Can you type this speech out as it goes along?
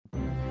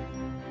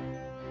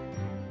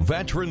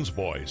Veterans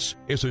Voice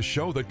is a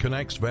show that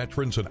connects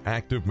veterans and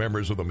active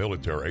members of the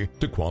military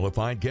to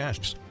qualified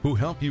guests who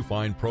help you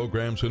find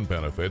programs and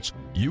benefits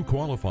you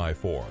qualify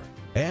for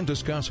and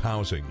discuss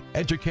housing,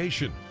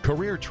 education,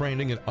 career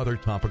training, and other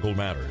topical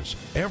matters.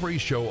 Every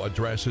show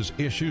addresses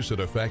issues that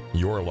affect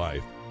your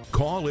life.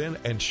 Call in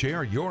and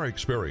share your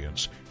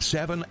experience.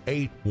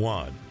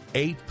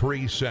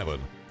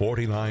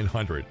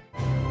 781-837-4900.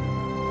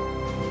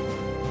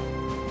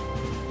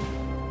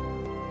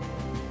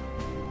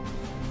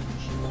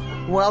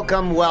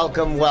 Welcome,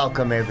 welcome,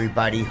 welcome,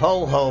 everybody.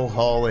 Ho, ho,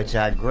 ho. It's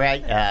our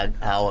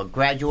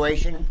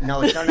graduation.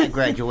 No, it's not a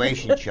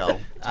graduation show.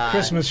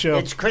 Christmas show.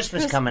 It's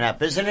Christmas coming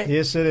up, isn't it?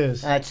 Yes, it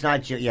is. It's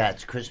not.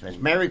 It's Christmas.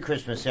 Merry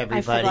Christmas,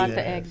 everybody. I forgot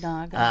the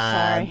eggnog.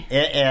 I'm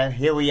sorry.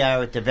 Here we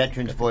are at the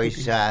Veterans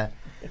Voice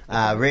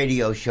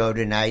radio show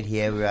tonight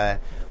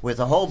here with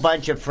a whole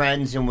bunch of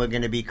friends, and we're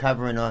going to be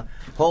covering a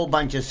whole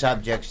bunch of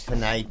subjects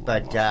tonight.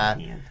 But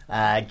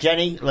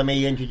Jenny, let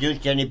me introduce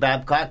Jenny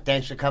Babcock.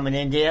 Thanks for coming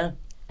in, dear.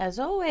 As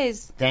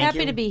always, Thank happy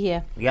you. to be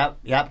here.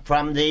 Yep,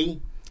 from the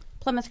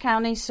Plymouth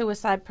County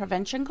Suicide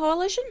Prevention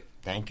Coalition.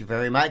 Thank you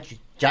very much.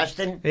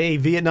 Justin? Hey,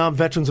 Vietnam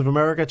Veterans of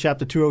America,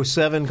 Chapter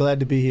 207.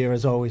 Glad to be here,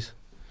 as always.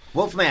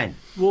 Wolfman.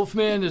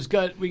 Wolfman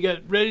we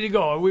got ready to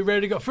go. Are we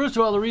ready to go? First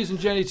of all, the reason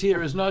Jenny's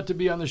here is not to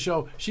be on the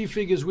show. She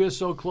figures we're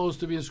so close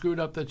to being screwed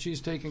up that she's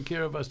taking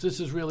care of us.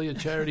 This is really a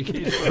charity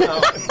case.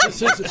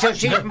 So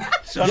she's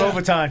on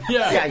overtime.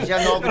 Yeah, she's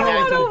on overtime.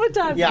 I'm on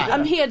overtime. Yeah.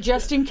 I'm here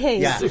just in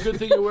case. Yeah. It's a good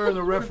thing you're wearing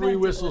the referee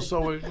whistle,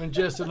 so when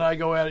Jess and I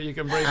go at it, you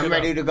can break it up. I'm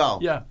ready to go.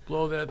 Yeah,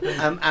 blow that thing.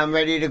 I'm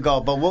ready to go.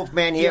 But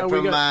Wolfman here Yeah,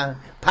 from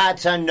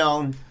Parts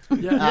Unknown.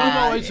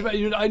 Yeah,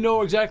 I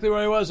know exactly where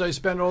I was. I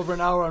spent over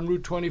an hour on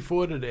Route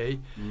 24 today.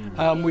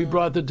 We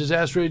brought the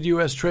disaster-aid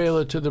U.S.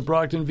 trailer to the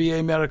Brockton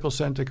VA Medical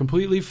Center,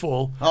 completely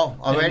full. Oh,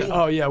 already?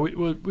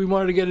 And, we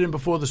wanted to get it in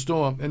before the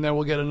storm, and then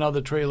we'll get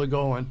another trailer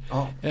going.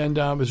 Oh. And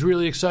it's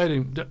really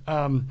exciting.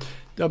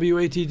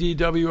 WATD,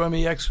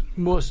 WMEX,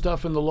 more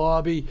stuff in the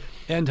lobby.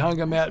 End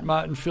Hunger, Matt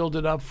Martin filled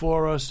it up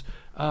for us.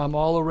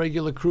 All the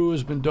regular crew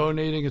has been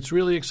donating. It's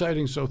really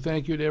exciting. So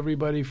thank you to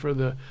everybody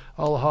for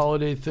all the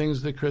holiday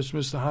things, the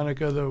Christmas, the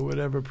Hanukkah, the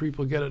whatever.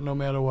 People get it no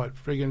matter what.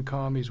 Friggin'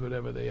 commies,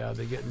 whatever they are.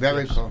 They get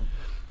very cool.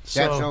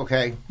 That's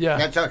okay. Yeah.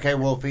 That's okay,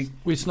 Wolfie.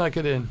 We snuck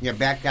it in. Yeah,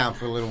 back down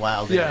for a little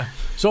while there. Yeah.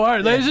 So, all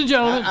right, ladies and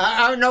gentlemen.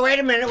 No, wait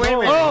a minute.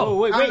 Oh,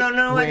 wait.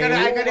 No, I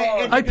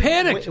gotta. I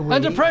panicked.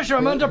 Under pressure.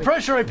 I'm under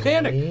pressure. I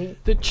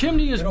panicked. The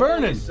chimney is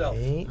burning.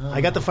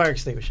 I got the fire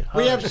extinguisher.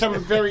 We have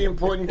some very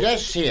important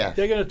guests here.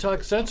 They're going to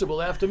talk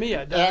sensible after me.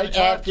 I talk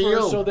after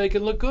first you. so they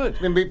can look good.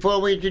 And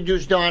before we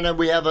introduce Donna,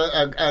 we have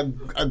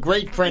a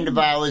great friend of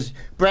ours,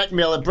 Brett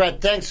Miller. Brett,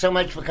 thanks so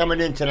much for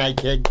coming in tonight,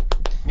 kid.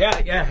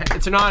 Yeah,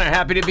 it's an honor.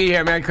 Happy to be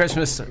here. Merry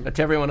Christmas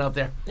to everyone out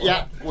there.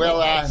 Yeah, well,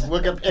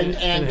 look up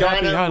and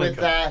Donna with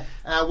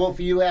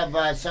Wolfie, you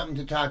have something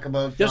to talk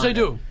about. Yes, Donna. I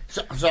do.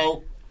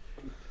 So,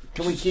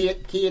 can we key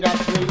it up,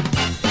 please?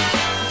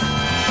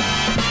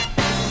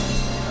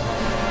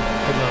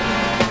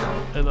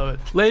 I love it.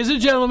 Ladies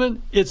and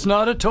gentlemen, it's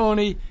not a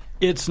Tony,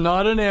 it's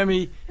not an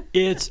Emmy,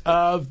 it's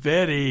a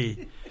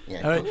Vetty.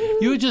 Yeah. All right?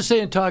 You were just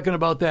talking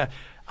about that.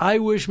 I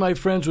wish my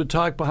friends would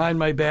talk behind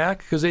my back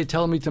because they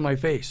tell me to my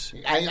face.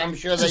 I'm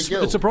sure they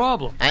do. It's a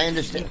problem. I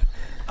understand.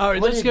 All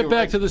right, let's get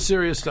back to the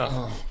serious stuff.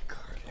 Oh, God.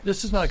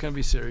 This is not going to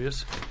be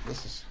serious.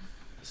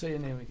 Say your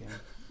name again.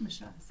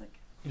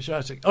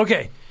 Mishasik.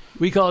 Okay,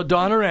 we call it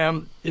Donna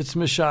M. It's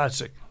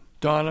Mishasik.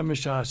 Donna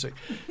Mishasik.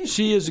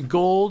 She is a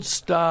gold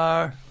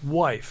star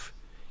wife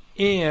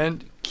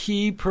and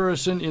key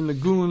person in the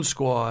goon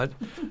squad.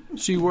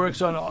 She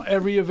works on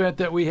every event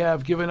that we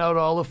have, giving out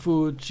all the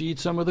food. She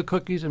eats some of the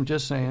cookies, I'm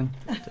just saying.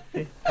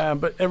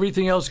 But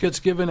everything else gets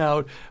given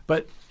out.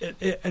 But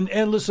an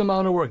endless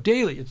amount of work.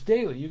 Daily. It's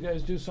daily. You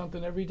guys do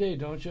something every day,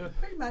 don't you?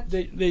 Pretty much.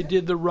 They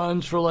did the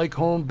runs for like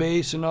home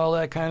base and all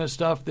that kind of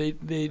stuff.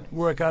 They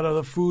work out of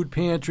the food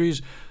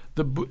pantries.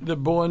 The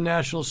Bourne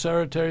National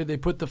Cemetery, they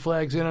put the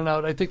flags in and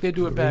out. I think they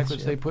do it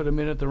backwards. They put them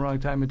in at the wrong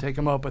time and take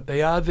them out. But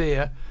they are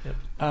there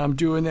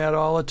doing that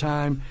all the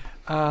time.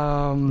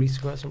 Reese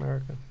Across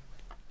America.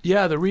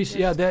 Yeah,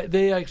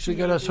 they actually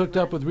got us hooked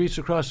up with Reese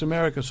Across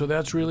America, so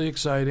that's really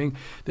exciting.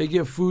 They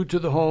give food to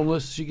the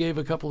homeless. She gave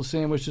a couple of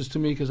sandwiches to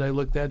me because I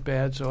looked that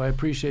bad, so I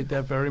appreciate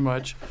that very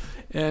much.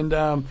 And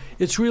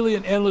it's really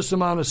an endless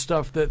amount of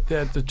stuff that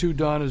the two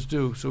Donnas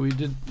do. So we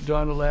did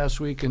Donna last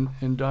week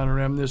and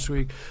Donna M this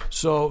week.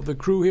 So the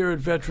crew here at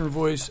Veteran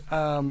Voice,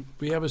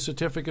 we have a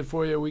certificate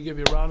for you. We give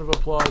you a round of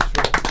applause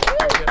for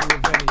getting the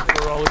Venny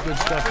for all the good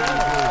stuff that you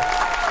do.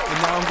 And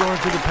now I'm going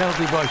to the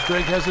penalty box.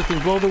 Greg has the thing.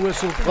 Blow the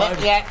whistle.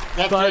 5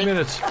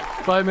 minutes.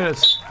 5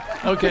 minutes.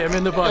 Okay, I'm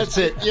in the box. That's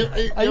it. You're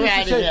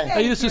out of here. I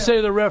used to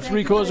say the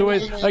referee calls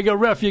away. I go,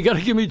 ref, you got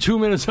to give me 2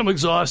 minutes. I'm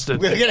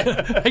exhausted.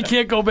 I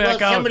can't go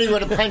back out. Somebody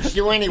would have punched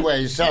you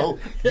anyway, so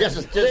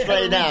just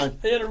lay down.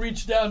 They had to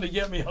reach down to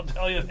get me. I'll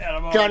tell you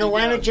that. Donna,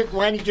 why don't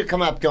you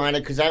come up,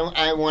 Donna? Because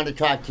I want to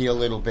talk to you a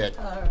little bit.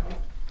 All right.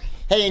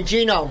 Hey, and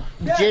Gino,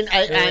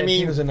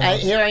 Gino's in the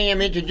house. here I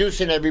am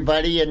introducing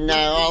everybody, and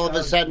all of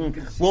a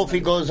sudden,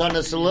 Wolfie goes on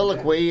a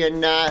soliloquy,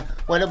 and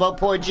what about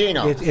poor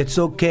Gino? It's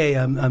okay.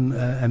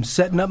 I'm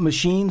setting up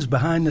machines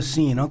behind the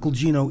scene. Uncle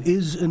Gino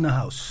is in the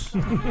house.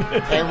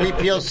 And we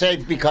feel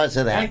safe because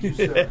of that. Thank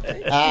you,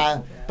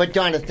 sir. But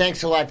Donna,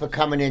 thanks a lot for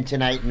coming in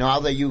tonight and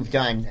all that you've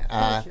done.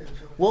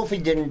 Wolfie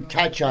didn't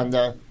touch on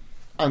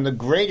the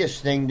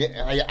greatest thing.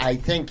 That I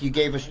think you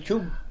gave us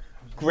two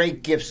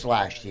great gifts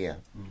last year.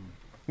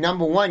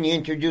 Number one, you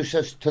introduced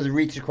us to the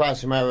Reach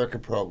Across America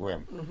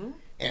program.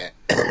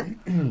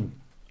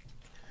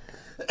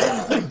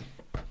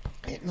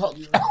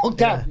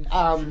 Hold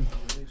on.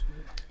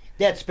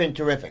 That's been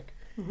terrific.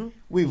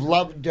 We've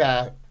loved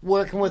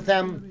working with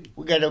them.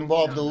 We got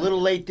involved a little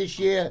late this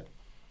year,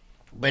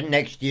 but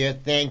next year,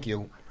 thank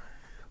you.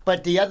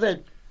 But the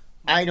other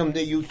item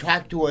that you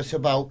talked to us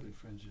about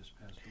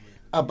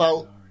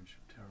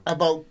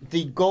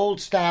the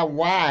Gold Star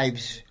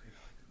wives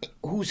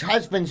whose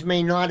husbands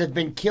may not have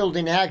been killed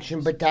in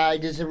action but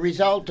died as a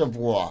result of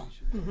war.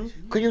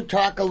 Could you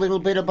talk a little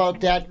bit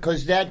about that?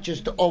 Because that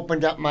just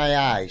opened up my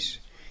eyes.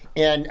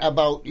 And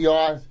about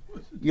your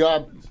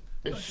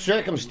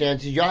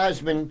circumstances. Your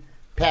husband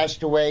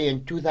passed away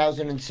in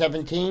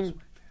 2017?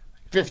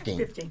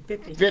 15.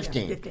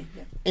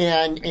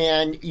 Yeah.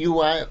 And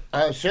you are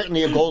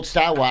certainly a Gold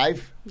Star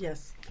wife.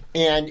 Yes.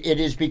 And it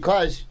is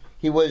because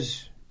he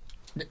was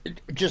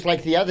just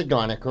like the other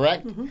Donna,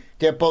 correct?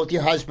 That both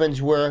your husbands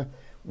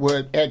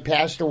had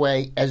passed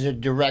away as a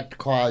direct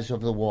cause of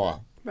the war.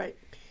 Right.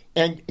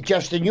 And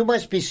Justin, you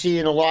must be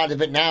seeing a lot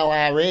of it now,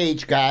 our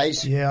age,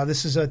 guys. Yeah,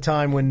 this is a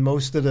time when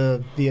most of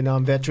the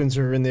Vietnam veterans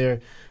are in their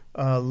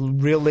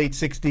real late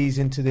 60s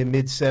into their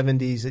mid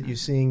 70s. That you're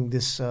seeing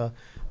this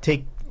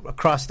take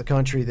across the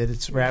country. That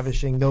it's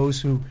ravishing those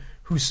who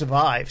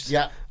survived.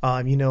 Yeah.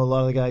 A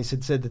lot of the guys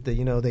had said that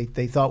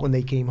they thought when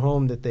they came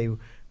home that they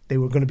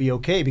were going to be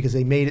okay because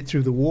they made it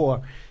through the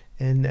war,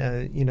 and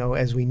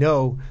as we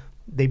know,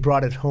 they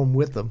brought it home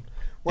with them.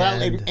 Well,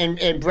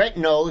 and Brett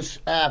knows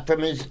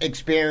from his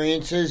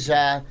experiences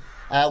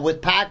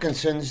with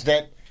Parkinson's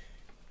that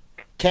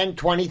 10,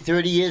 20,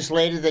 30 years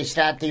later they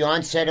start the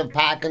onset of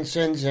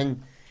Parkinson's,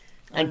 and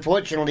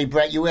unfortunately,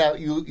 Brett,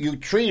 you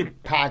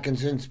treated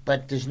Parkinson's,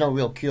 but there's no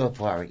real cure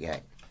for it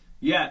yet.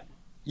 Yet.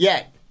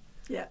 Yeah.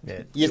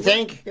 You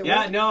think?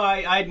 Yeah, no,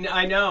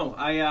 I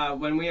know.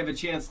 When we have a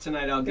chance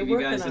tonight, I'll give you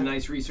guys a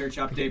nice research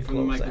update from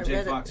the Michael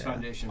J. Fox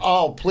Foundation.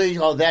 Oh, please!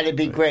 Oh, that'd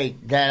be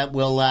great. That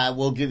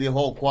we'll give you a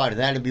whole quarter.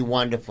 That'd be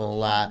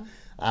wonderful. And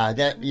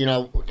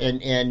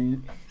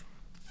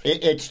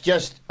it's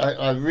just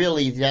a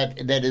really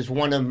that is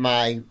one of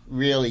my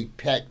really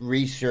pet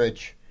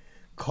research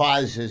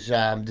causes.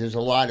 There's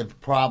a lot of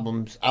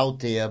problems out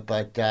there,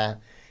 but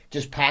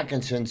just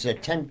Parkinson's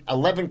at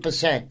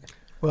 11%.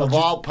 Of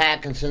all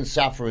Parkinson's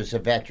sufferers are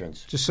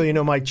veterans. Just so you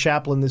know, my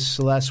chaplain this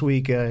last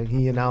week,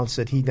 he announced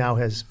that he now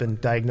has been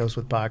diagnosed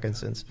with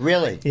Parkinson's.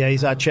 Really? Yeah,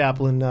 he's our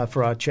chaplain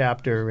for our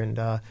chapter, and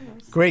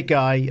great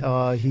guy.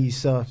 But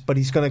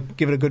he's going to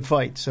give it a good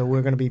fight, so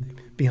we're going to be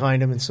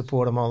behind him and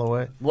support him all the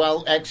way.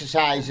 Well,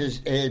 exercise is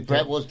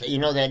Brett will.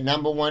 That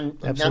number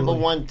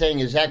one thing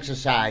is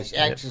exercise.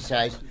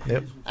 Exercise.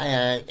 Yep.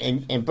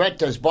 And Brett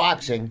does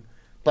boxing,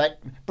 but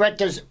Brett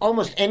does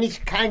almost any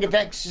kind of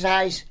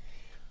exercise.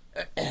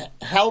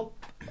 Help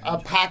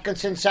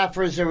Parkinson's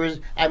sufferers,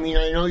 I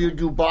know you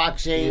do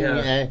boxing.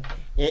 Yeah.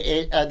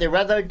 Are there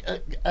other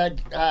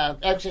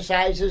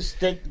exercises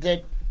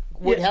that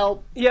would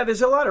help? Yeah,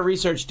 there's a lot of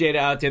research data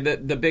out there.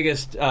 The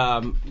biggest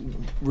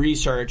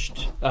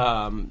researched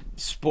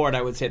sport,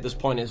 I would say, at this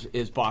point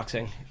is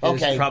boxing.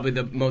 Okay. It's probably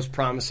the most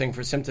promising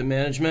for symptom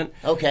management.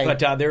 Okay. But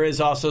there is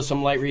also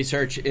some light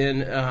research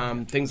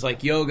in things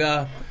like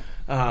yoga,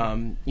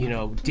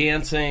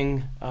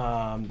 dancing.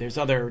 There's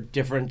other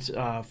different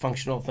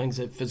functional things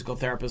that physical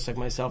therapists like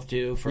myself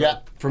do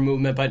for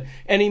movement. But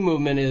any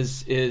movement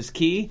is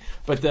key.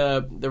 But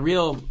the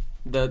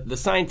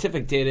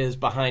scientific data is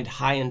behind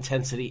high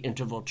intensity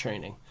interval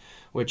training,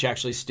 which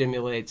actually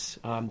stimulates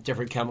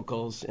different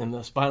chemicals in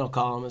the spinal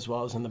column as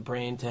well as in the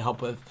brain to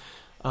help with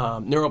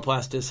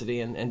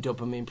neuroplasticity and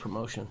dopamine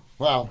promotion.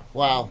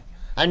 Wow.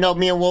 I know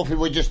me and Wolfie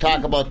would just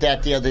talk about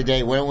that the other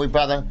day, weren't we,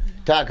 brother?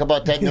 Talk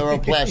about that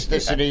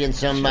neuroplasticity and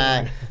some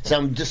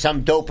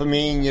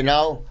dopamine,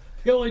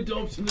 The only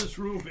dopes in this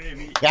room,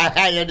 baby.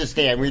 I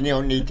understand. We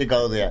don't need to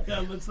go there.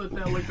 Yeah, let's let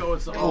that one go.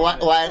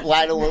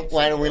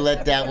 Why don't we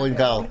let that one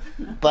go?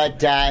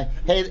 But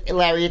hey,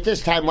 Larry, at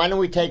this time, why don't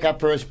we take our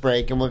first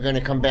break, and we're going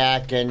to come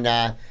back and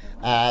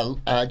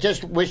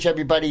just wish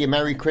everybody a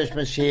Merry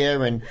Christmas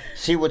here, and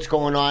see what's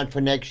going on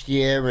for next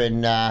year,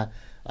 and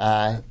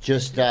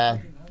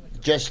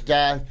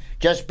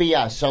just be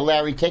us. So,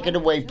 Larry, take it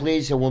away,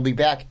 please, and we'll be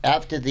back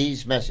after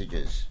these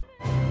messages.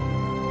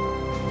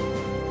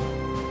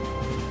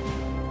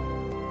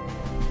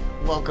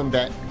 Welcome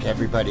back,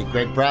 everybody.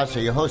 Greg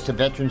Brasser, your host of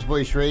Veterans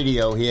Voice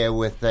Radio, here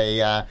with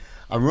a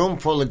room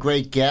full of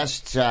great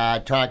guests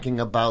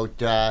talking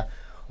about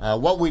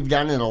what we've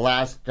done in the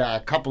last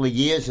couple of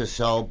years or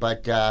so.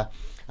 But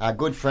our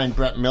good friend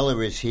Brett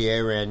Miller is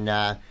here, and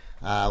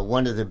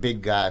one of the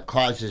big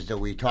causes that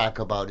we talk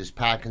about is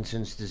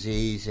Parkinson's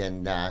disease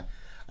and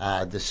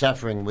the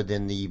suffering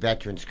within the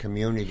veterans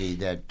community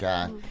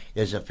that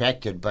is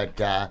affected. But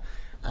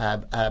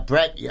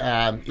Brett,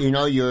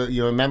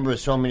 you're a member of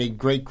so many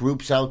great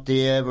groups out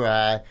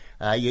there.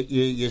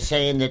 You're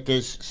saying that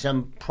there's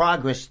some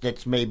progress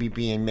that's maybe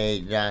being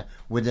made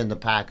within the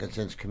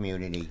Parkinson's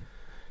community.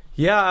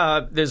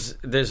 Yeah, there's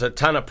a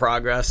ton of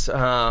progress.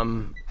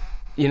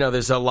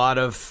 There's a lot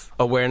of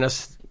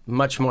awareness,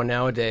 much more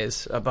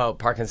nowadays, about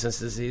Parkinson's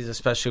disease,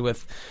 especially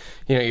with,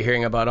 you're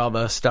hearing about all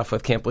the stuff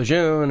with Camp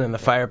Lejeune and the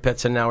fire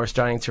pits, and now we're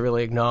starting to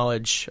really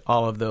acknowledge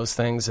all of those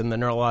things and the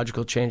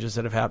neurological changes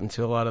that have happened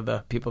to a lot of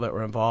the people that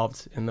were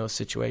involved in those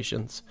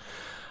situations.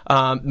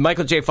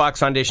 Michael J. Fox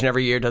Foundation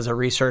every year does a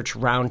research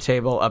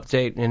roundtable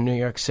update in New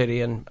York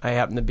City, and I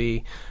happen to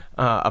be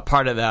a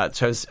part of that.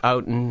 So I was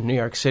out in New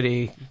York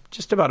City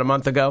just about a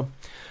month ago,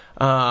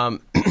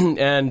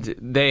 and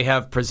they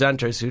have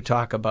presenters who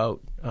talk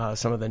about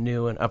some of the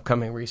new and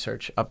upcoming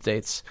research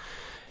updates.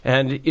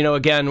 And,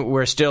 again,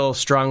 we're still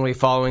strongly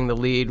following the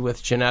lead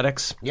with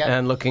genetics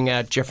and looking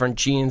at different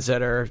genes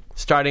that are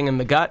starting in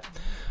the gut,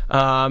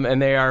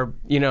 and they are,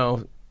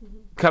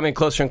 coming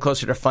closer and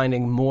closer to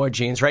finding more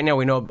genes. Right now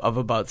we know of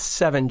about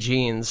 7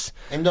 genes.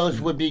 And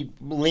those would be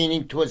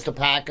leaning towards the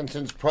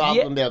Parkinson's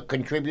problem that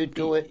contribute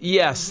to it?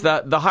 Yes.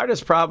 The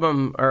hardest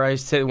problem, or I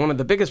say one of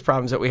the biggest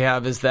problems that we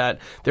have, is that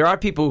there are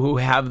people who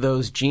have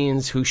those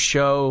genes who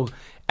show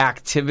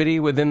activity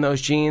within those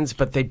genes,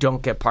 but they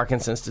don't get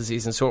Parkinson's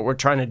disease. And so what we're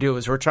trying to do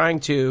is we're trying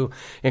to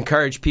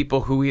encourage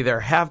people who either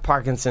have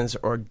Parkinson's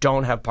or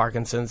don't have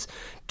Parkinson's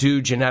do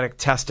genetic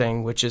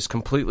testing, which is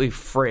completely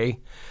free.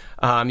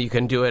 You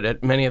can do it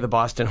at many of the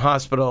Boston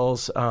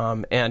hospitals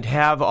and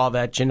have all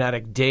that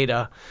genetic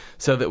data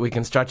so that we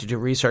can start to do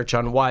research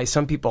on why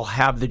some people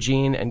have the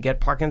gene and get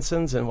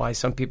Parkinson's and why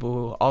some people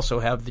who also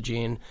have the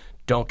gene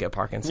don't get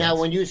Parkinson's. Now,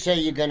 when you say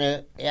you're going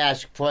to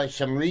ask for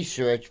some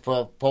research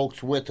for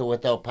folks with or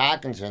without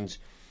Parkinson's,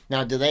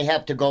 now, do they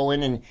have to go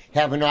in and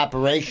have an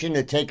operation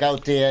to take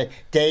out their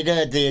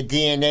data, their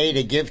DNA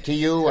to give to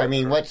you? I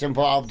mean, what's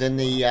involved in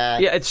the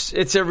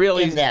it's a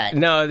really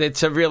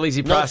it's a real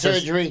easy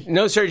process.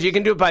 No surgery. You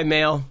can do it by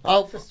mail.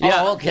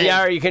 Okay.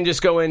 Yeah, or you can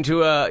just go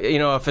into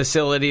a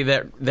facility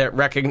that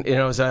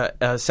is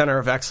a center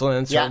of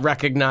excellence or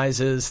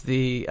recognizes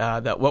the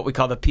that what we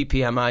call the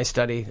PPMI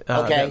study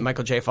that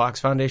Michael J. Fox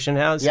Foundation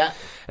has. Yeah.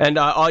 And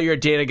all your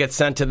data gets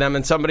sent to them,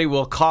 and somebody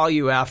will call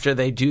you after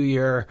they do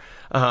your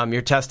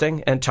testing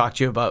and talk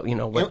to you about,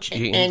 what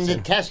genes. And the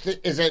test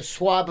is a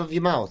swab of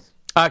your mouth?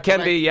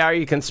 Can be, yeah. Or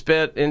you can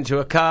spit into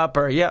a cup,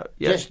 or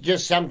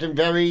Just something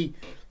very,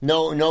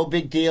 no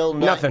big deal.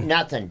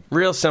 Nothing.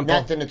 Real simple.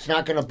 Nothing. It's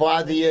not going to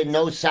bother you.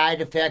 No side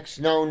effects.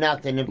 No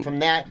nothing. And from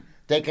that,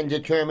 they can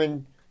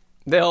determine.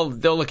 They'll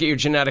look at your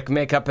genetic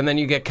makeup, and then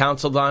you get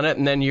counseled on it,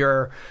 and then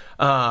your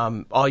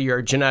all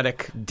your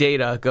genetic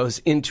data goes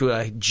into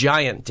a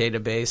giant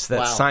database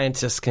that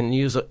scientists can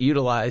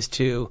utilize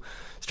to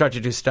start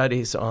to do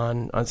studies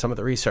on some of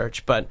the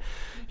research. But,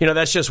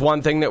 that's just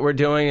one thing that we're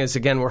doing is,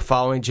 again, we're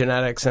following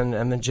genetics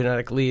and the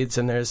genetic leads,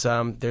 and there's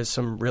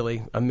some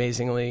really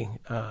amazingly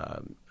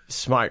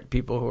smart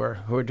people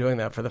who are doing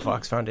that for the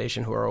Fox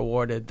Foundation who are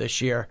awarded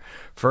this year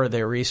for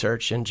their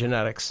research in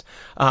genetics.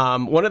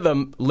 One of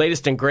the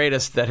latest and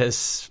greatest that has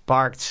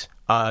sparked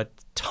a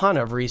ton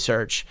of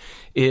research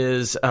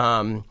is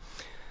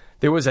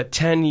there was a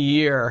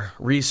 10-year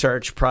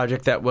research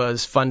project that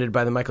was funded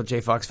by the Michael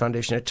J. Fox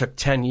Foundation. It took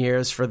 10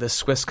 years for the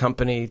Swiss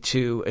company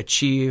to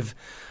achieve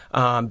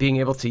being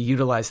able to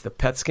utilize the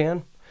PET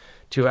scan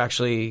to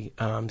actually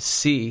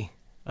see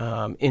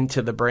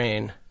into the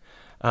brain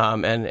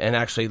and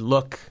actually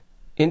look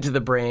into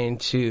the brain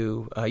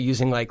to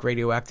using like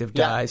radioactive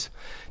dyes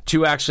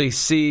to actually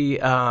see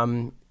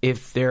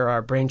if there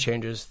are brain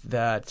changes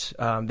that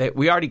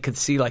we already could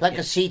see like a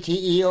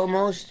CTE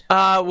almost.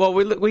 Well,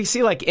 we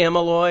see like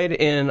amyloid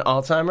in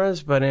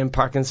Alzheimer's, but in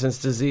Parkinson's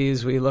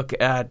disease we look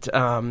at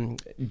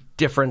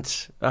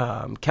different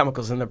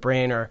chemicals in the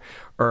brain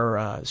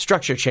or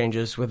structure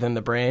changes within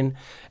the brain,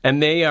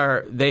 and they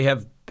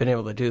have been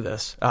able to do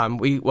this.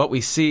 What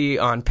we see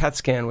on PET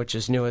scan, which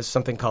is new, is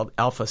something called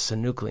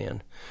alpha-synuclein,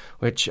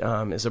 which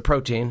is a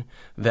protein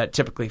that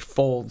typically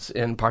folds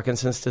in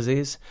Parkinson's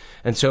disease.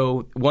 And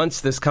so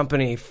once this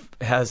company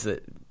has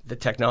the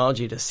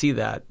technology to see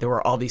that, there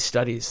were all these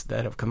studies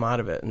that have come out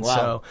of it. And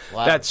so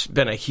that's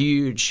been a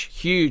huge,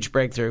 huge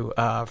breakthrough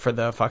for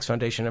the Fox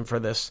Foundation and for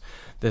this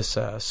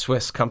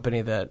Swiss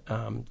company that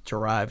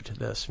derived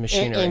this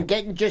machinery. And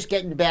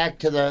getting back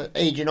to the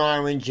Agent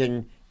Orange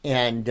and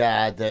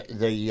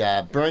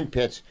the burn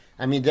pits,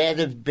 I mean, that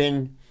have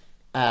been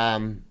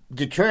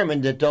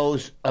determined that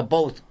those are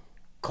both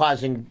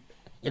causing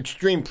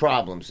extreme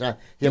problems.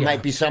 There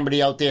might be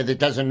somebody out there that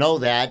doesn't know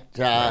that,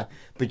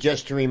 but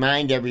just to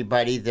remind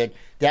everybody that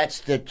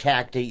that's the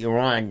tack that you're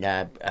on,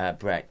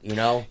 Brett. You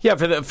know. Yeah,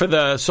 for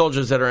the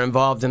soldiers that are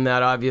involved in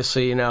that,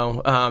 obviously, you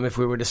know, if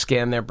we were to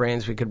scan their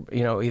brains, we could,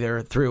 you know,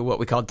 either through what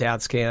we call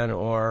DAT scan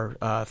or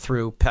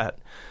through PET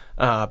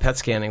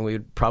scanning, we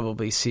would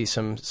probably see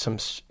some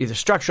either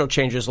structural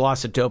changes,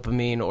 loss of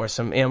dopamine, or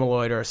some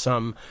amyloid or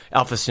some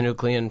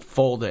alpha-synuclein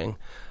folding.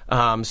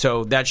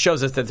 So that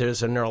shows us that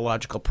there's a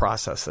neurological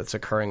process that's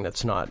occurring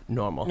that's not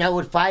normal. Now,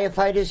 would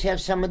firefighters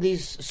have some of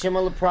these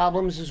similar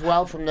problems as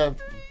well from the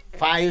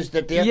fires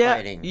that they're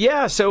fighting?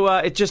 Yeah, so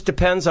it just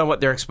depends on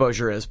what their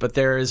exposure is. But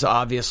there is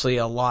obviously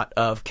a lot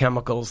of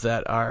chemicals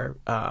that are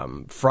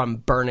from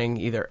burning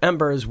either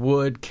embers,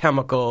 wood,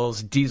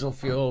 chemicals, diesel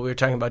fuel. We were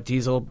talking about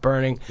diesel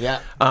burning,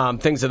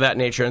 things of that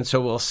nature. And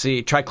so we'll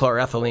see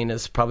trichloroethylene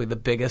is probably the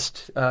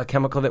biggest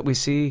chemical that we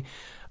see.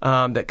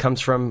 That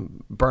comes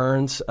from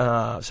burns,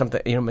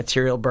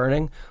 material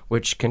burning,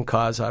 which can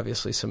cause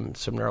obviously some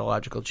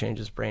neurological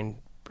changes, brain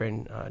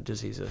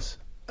diseases.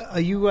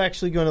 Are you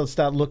actually going to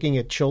start looking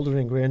at children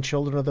and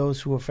grandchildren of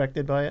those who are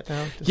affected by it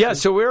now? Yeah,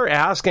 so we're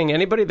asking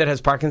anybody that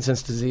has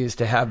Parkinson's disease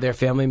to have their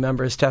family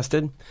members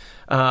tested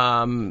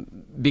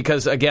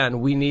because, again,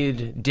 we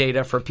need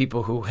data for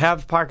people who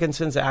have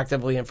Parkinson's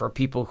actively and for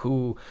people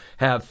who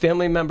have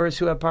family members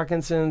who have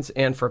Parkinson's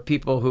and for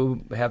people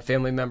who have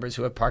family members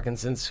who have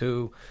Parkinson's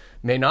who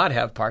may not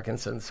have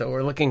Parkinson's. So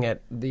we're looking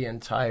at the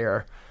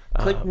entire...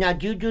 Now,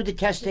 do you do the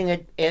testing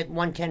at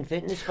 110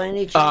 Fitness by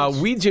any chance?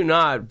 We do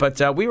not,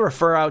 but we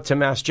refer out to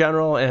Mass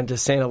General and to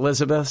St.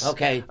 Elizabeth's.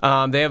 Okay.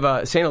 They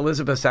have St.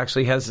 Elizabeth's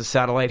actually has a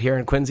satellite here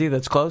in Quincy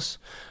that's close.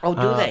 Oh,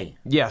 do they?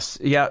 Yes,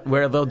 yeah,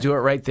 where they'll do it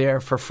right there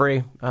for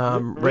free.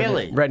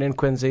 Really? Right in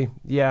Quincy,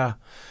 yeah.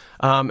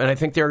 And I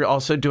think they're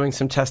also doing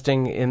some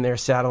testing in their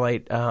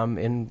satellite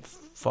in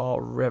Fall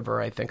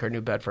River, I think, or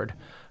New Bedford.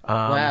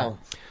 Wow.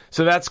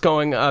 So that's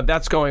going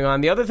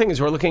on. The other thing is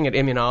we're looking at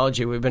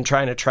immunology. We've been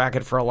trying to track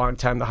it for a long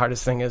time. The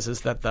hardest thing is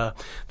that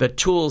the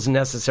tools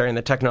necessary and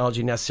the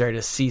technology necessary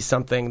to see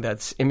something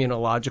that's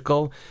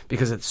immunological,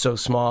 because it's so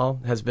small,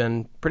 has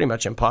been pretty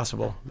much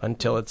impossible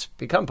until it's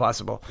become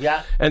possible.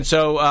 Yeah. And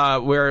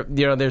so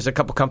there's a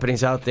couple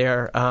companies out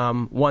there,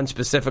 one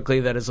specifically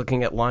that is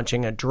looking at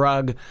launching a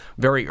drug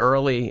very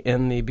early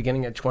in the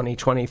beginning of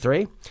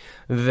 2023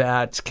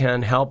 that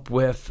can help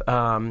with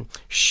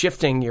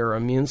shifting your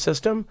immune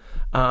system.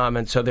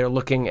 And so they're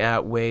looking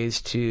at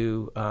ways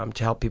to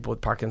help people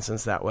with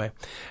Parkinson's that way.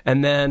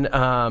 And then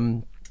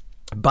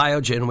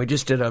Biogen, we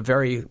just did a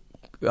very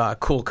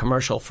cool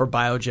commercial for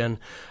Biogen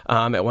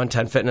at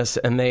 110 Fitness,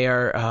 and they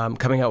are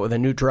coming out with a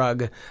new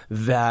drug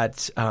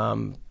that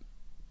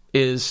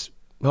is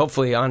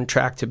hopefully on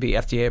track to be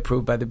FDA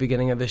approved by the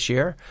beginning of this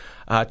year,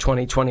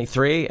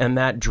 2023. And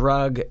that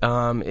drug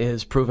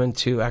is proven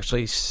to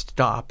actually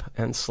stop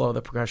and slow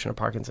the progression of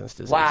Parkinson's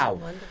disease.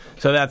 Wow.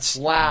 So that's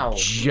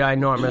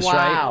ginormous,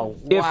 wow.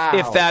 right? Wow.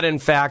 If that, in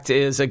fact,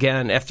 is,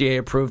 again, FDA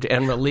approved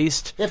and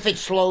released. If it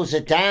slows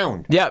it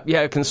down. Yeah,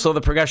 it can slow the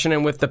progression.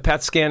 And with the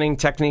PET scanning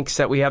techniques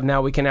that we have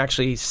now, we can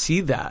actually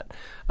see that.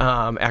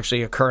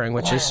 Actually occurring,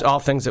 which is all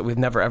things that we've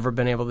never, ever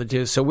been able to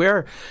do. So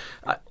we're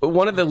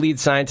one of the lead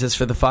scientists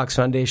for the Fox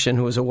Foundation,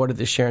 who was awarded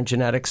this year in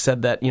genetics,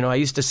 said that, I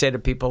used to say to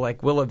people,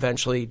 like, we'll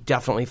eventually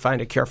definitely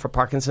find a cure for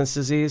Parkinson's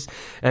disease.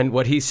 And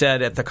what he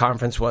said at the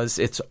conference was,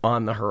 it's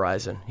on the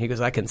horizon. He goes,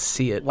 I can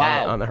see it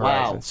on the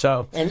horizon. Wow.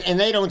 So, and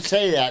they don't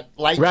say that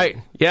lightly. Right.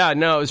 Yeah,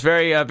 no, it was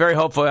very, very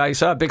hopeful. I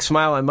saw a big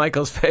smile on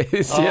Michael's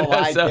face.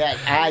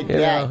 I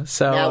bet.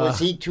 So, now, was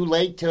he too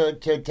late to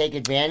take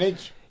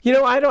advantage?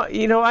 I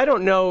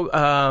don't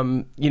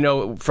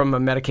know, from a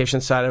medication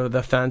side of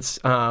the fence,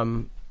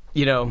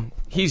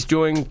 he's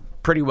doing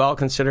pretty well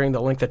considering the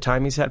length of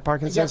time he's had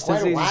Parkinson's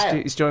disease.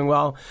 He's doing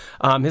well.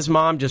 His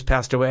mom just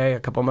passed away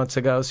a couple months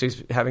ago, so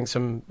he's having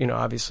some,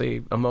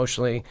 obviously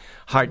emotionally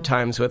hard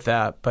times with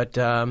that. But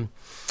how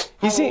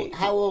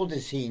old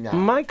is he now?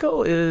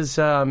 Michael is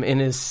in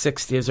his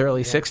 60s,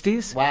 early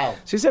 60s. Wow.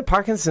 So he's had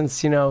Parkinson's,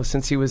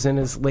 since he was in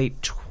his late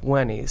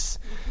 20s.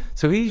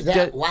 So he's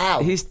that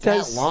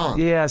long.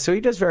 Yeah, so he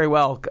does very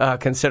well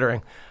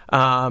considering.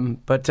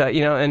 But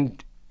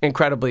and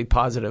incredibly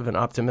positive and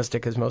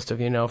optimistic, as most of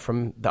you know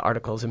from the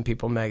articles in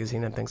People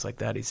magazine and things like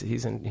that.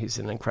 He's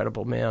an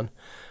incredible man.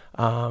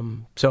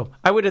 So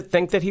I would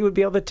think that he would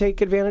be able to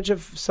take advantage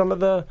of some of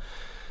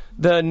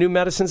the new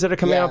medicines that are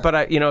coming out.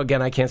 But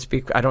again, I can't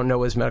speak. I don't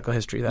know his medical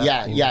history.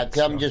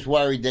 I'm just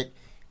worried that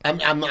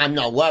I'm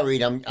not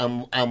worried.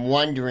 I'm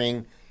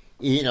wondering.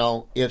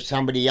 If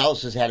somebody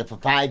else has had it for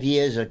 5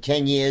 years or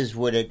 10 years,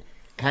 would it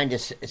kind of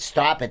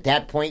stop at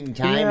that point in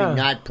time and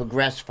not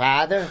progress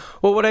farther?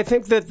 Well, what I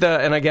think that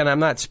and again,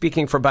 I'm not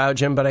speaking for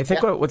Biogen, but I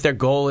think what their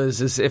goal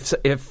is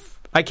if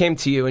I came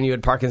to you and you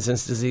had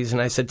Parkinson's disease and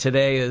I said,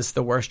 today is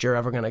the worst you're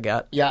ever going to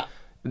get. Yeah.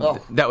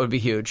 that would be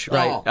huge,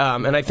 right?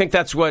 Oh. And I think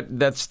that's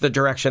the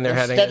direction they're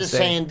heading. Instead of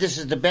saying this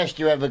is the best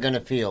you're ever going to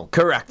feel.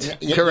 Correct.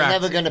 You're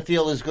never going to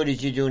feel as good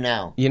as you do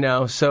now.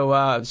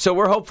 So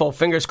we're hopeful,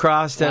 fingers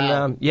crossed.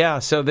 Wow.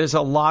 And so there's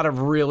a lot of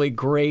really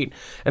great,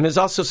 and there's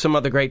also some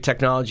other great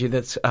technology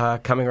that's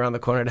coming around the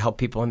corner to help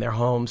people in their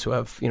homes who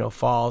have,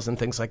 falls and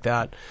things like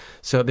that.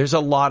 So there's a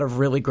lot of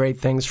really great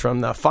things from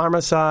the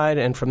pharma side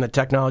and from the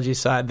technology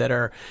side that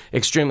are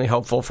extremely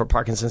hopeful for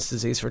Parkinson's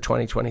disease for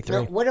 2023.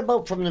 Now, what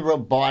about from the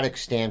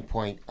robotics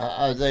standpoint?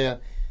 Are there,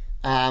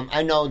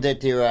 I know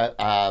that there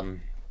are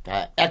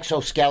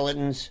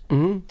exoskeletons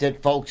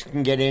that folks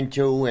can get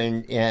into,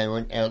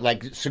 and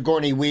like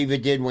Sigourney Weaver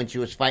did when she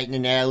was fighting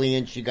an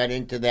alien, she got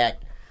into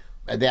that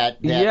the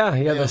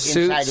inside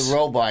suits. a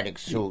robotic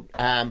suit.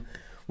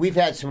 We've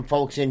had some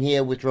folks in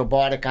here with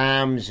robotic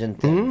arms and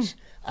things.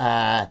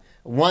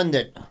 One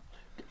that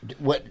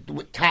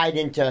tied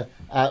into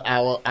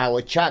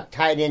our Chuck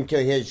tied into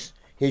his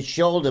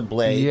shoulder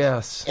blade.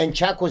 Yes, and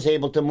Chuck was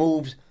able to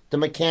move the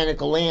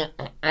mechanical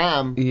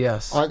arm.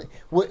 Yes. Are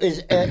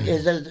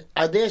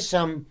there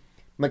some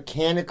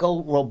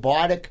mechanical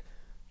robotic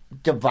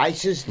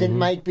devices that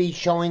might be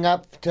showing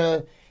up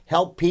to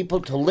help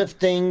people to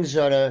lift things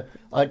or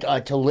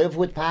to live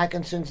with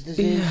Parkinson's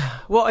disease? Yeah.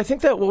 Well, I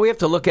think that what we have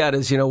to look at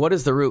is, what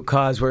is the root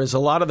cause? Whereas a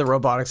lot of the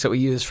robotics that we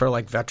use for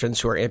like veterans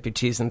who are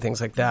amputees and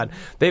things like that,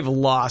 they've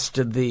lost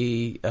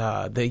the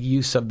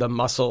use of the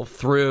muscle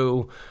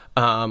through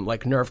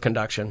like nerve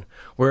conduction.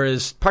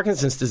 Whereas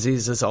Parkinson's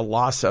disease is a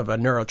loss of a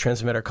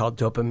neurotransmitter called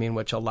dopamine,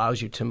 which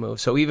allows you to move.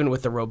 So even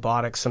with the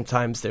robotics,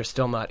 sometimes they're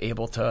still not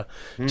able to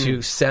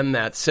send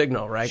that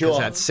signal, right? Because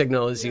that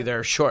signal is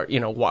either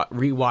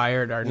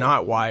rewired or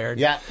not wired.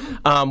 Yeah.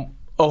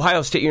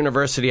 Ohio State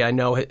University, I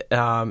know,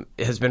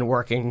 has been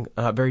working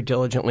very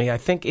diligently, I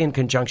think in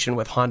conjunction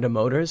with Honda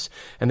Motors,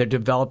 and they're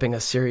developing a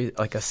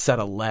set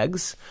of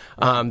legs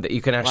that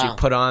you can actually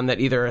put on that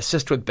either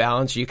assist with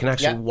balance or you can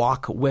actually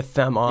walk with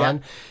them on.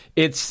 Yeah.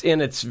 It's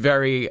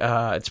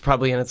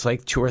probably in its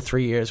like 2 or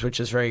 3 years, which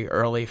is very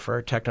early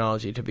for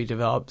technology to be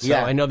developed. So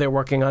I know they're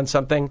working on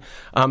something.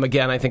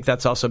 Again, I think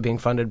that's also being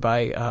funded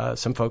by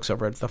some folks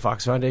over at the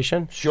Fox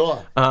Foundation.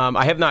 Sure.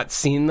 I have not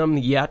seen them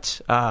yet.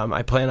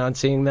 I plan on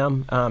seeing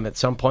them at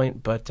some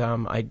point, but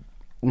I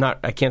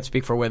can't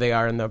speak for where they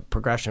are in the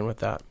progression with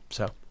that.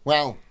 So.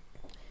 Well,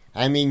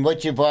 I mean,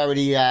 what you've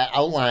already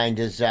outlined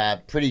is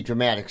pretty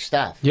dramatic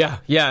stuff. Yeah,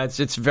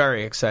 it's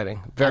very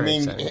exciting. Very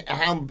exciting.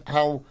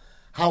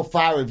 How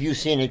far have you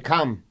seen it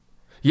come?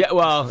 Yeah,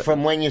 well,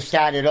 from when you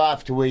started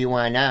off to where you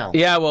are now.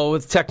 Yeah, well,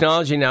 with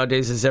technology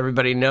nowadays, as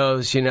everybody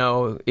knows,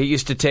 it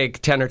used to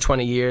take 10 or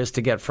 20 years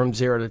to get from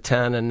 0 to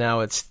 10, and now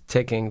it's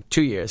taking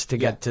 2 years to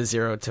get to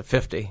 0 to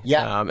 50.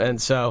 Yeah.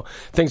 And so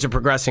things are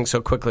progressing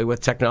so quickly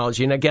with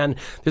technology. And again,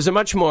 there's a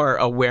much more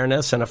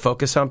awareness and a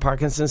focus on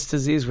Parkinson's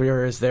disease,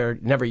 whereas there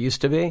never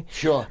used to be.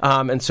 Sure.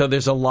 And so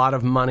there's a lot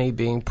of money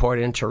being poured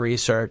into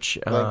research,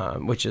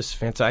 which is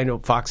fantastic. I know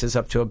Fox is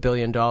up to $1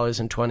 billion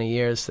in 20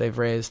 years they've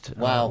raised.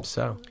 Wow.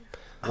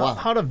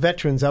 How do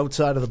veterans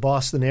outside of the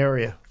Boston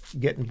area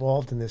get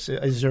involved in this?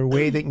 Is there a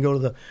way they can go to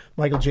the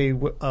Michael J.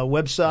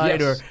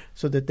 website or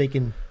so that they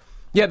can?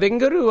 Yeah, they can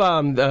go to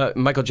the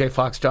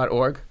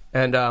michaeljfox.org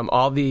and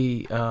all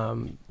the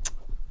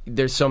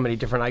there's so many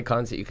different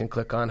icons that you can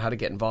click on, how to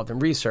get involved in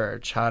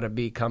research, how to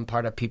become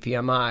part of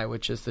PPMI,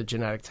 which is the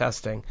genetic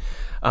testing.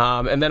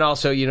 And then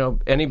also,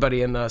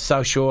 anybody in the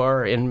South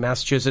Shore, in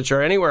Massachusetts,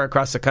 or anywhere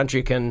across the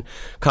country can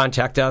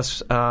contact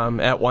us at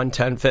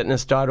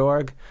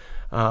 110fitness.org.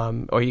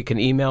 Or you can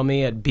email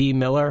me at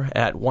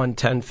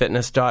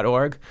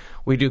bmiller@110fitness.org.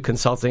 We do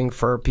consulting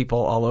for people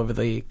all over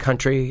the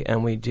country,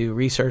 and we do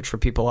research for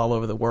people all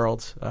over the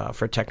world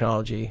for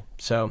technology.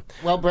 So,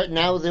 well, Brett,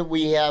 now that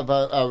we have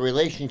a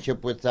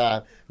relationship with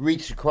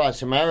Reach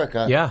Across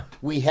America,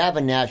 we have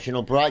a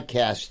national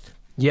broadcast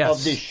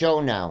of this show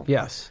now.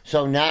 Yes.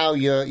 So now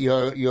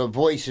your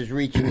voice is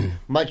reaching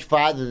much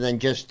farther than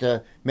just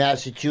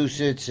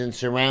Massachusetts and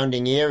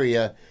surrounding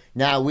area.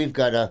 Now we've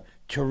got a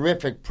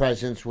terrific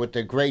presence with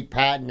the great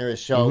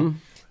partners. So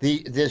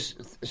this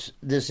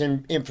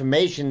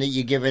information that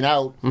you're giving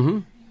out,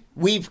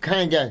 we've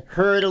kind of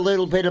heard a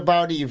little bit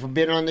about it. You've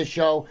been on the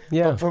show.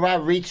 Yeah. But for our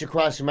Reach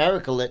Across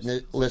America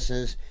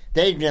listeners,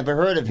 they've never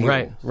heard of you.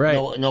 Right.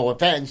 No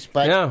offense,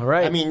 but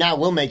I mean, now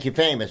we'll make you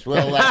famous.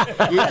 We'll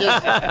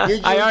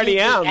I already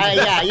am.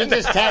 You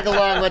just tag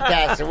along with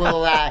us, and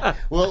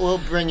we'll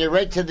bring you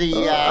right to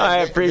the. I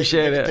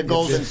appreciate it. The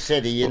Golden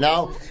City,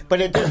 But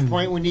at this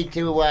point, we need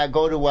to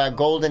go to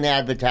Golden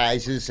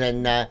Advertisers,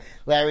 and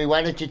Larry,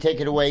 why don't you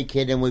take it away,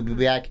 kid, and we'll be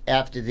back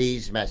after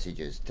these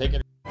messages. Take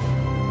it.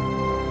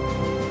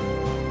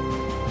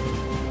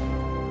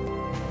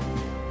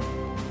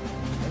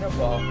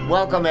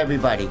 Welcome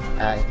everybody.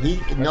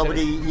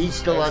 He's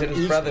still on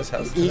his brother's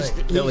house. He's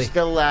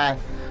still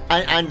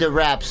under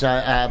wraps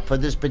for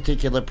this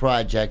particular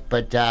project.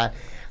 But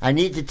I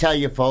need to tell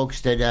you,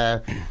 folks,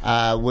 that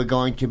we're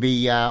going to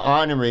be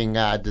honoring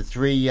the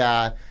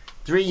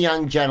three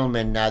young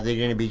gentlemen. They're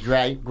going to be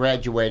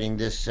graduating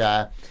this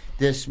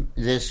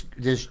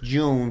this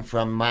June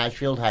from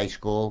Marshfield High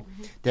School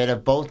that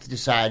have both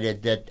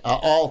decided that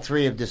all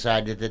three have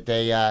decided that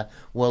they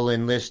will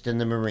enlist in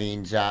the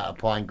Marines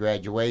upon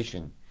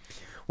graduation.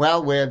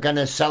 Well, we're going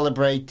to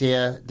celebrate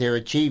their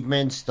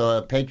achievements.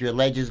 The Patriot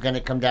Ledger is going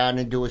to come down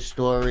and do a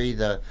story.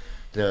 The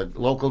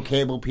local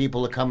cable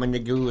people are coming to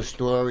do a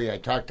story. I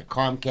talked to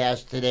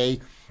Comcast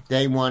today.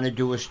 They want to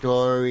do a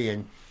story,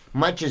 and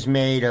much is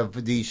made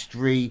of these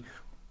three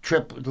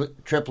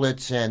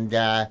triplets and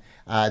their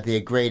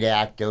great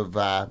act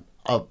of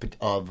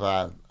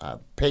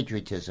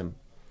patriotism.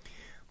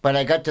 But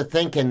I got to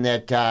thinking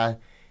that,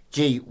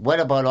 what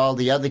about all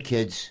the other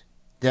kids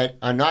that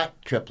are not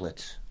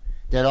triplets,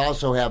 that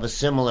also have a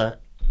similar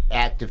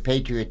act of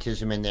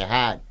patriotism in their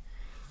heart,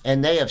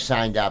 and they have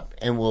signed up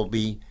and will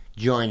be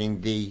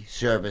joining the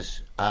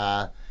service,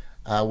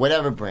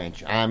 whatever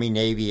branch, Army,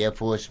 Navy, Air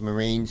Force,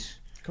 Marines,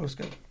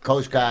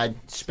 Coast Guard,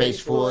 Space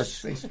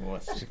Force.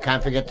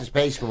 Can't forget the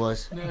Space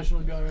Force.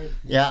 National Guard.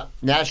 Yeah,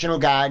 National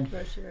Guard.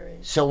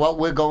 So what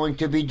we're going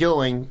to be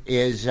doing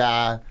is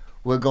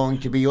we're going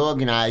to be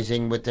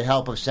organizing with the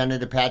help of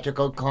Senator Patrick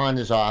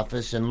O'Connor's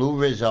office and Lou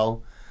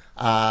Rizzo.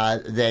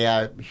 They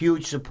are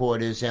huge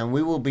supporters, and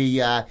we will be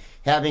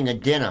having a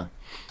dinner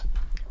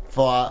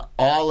for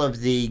all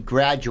of the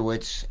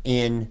graduates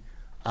in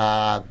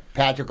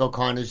Patrick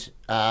O'Connor's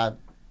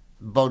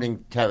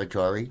voting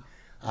territory,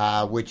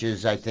 which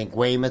is, I think,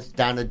 Weymouth,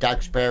 down to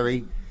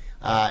Duxbury,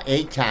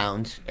 8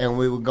 towns, and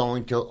we're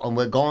going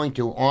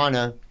to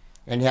honor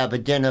and have a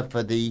dinner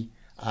for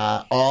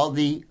all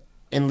the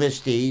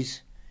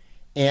enlistees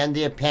and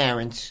their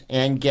parents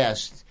and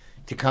guests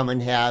to come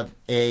and have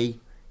a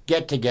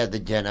get-together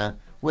dinner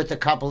with a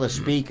couple of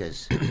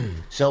speakers.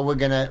 So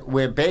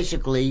we're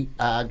basically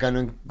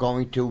going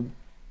to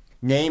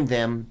name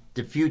them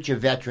the future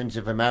veterans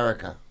of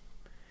America.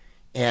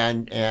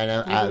 And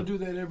you're going to do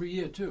that every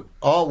year too.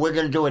 Oh, we're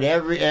going to do it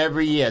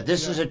every year.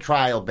 This is a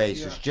trial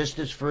basis, just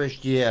this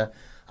first year.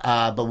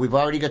 But we've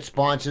already got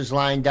sponsors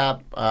lined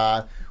up.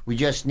 We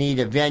just need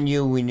a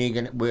venue.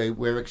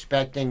 We're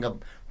expecting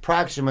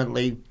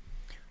approximately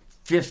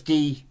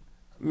 50,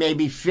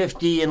 maybe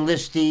 50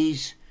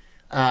 enlistees.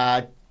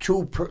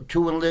 Two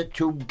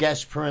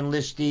guests per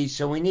enlistee.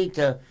 So we need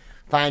to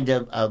find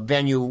a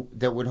venue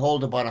that would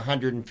hold about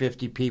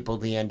 150 people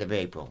at the end of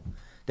April.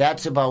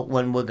 That's about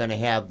when we're going to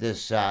have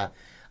this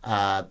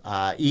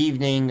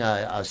evening,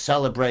 a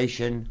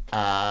celebration,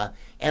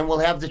 and we'll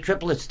have the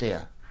triplets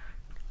there.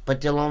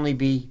 But there'll only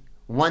be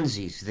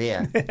onesies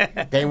there.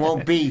 They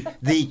won't be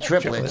the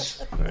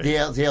triplets. Right.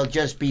 They'll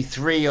just be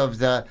 3 of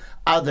the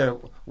other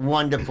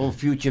wonderful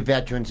future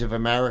veterans of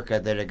America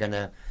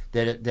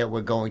that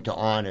we're going to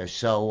honor.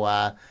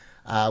 So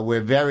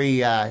we're very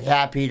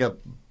happy to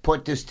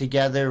put this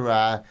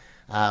together.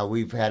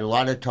 We've had a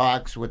lot of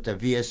talks with the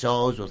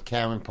VSOs, with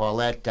Karen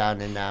Paulette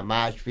down in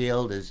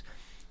Marshfield,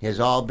 has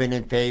all been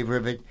in favor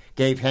of it.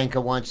 Dave Henke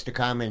wants to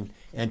come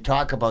and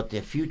talk about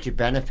their future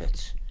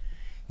benefits.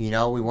 We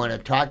want to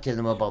talk to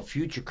them about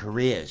future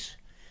careers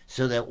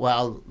so that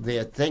while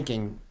they're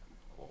thinking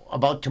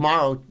about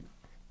tomorrow,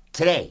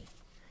 today,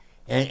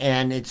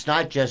 and it's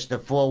not just a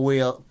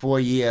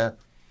 4-year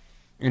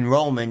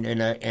enrollment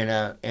in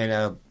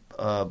a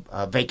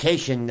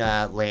vacation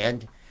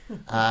land.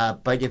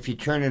 But if you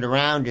turn it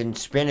around and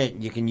spin it,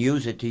 you can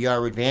use it to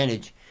your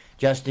advantage.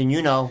 Justin,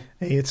 Hey,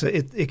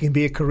 it can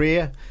be a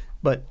career,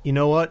 but you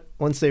know what?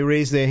 Once they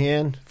raise their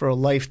hand for a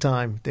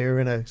lifetime, they're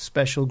in a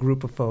special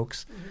group of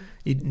folks.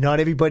 Not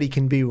everybody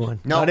can be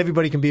one. No. Not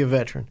everybody can be a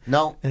veteran.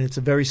 No. And it's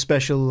a very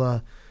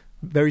special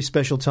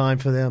time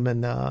for them,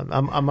 and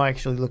I'm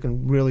actually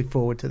looking really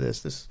forward to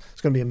this. It's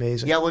going to be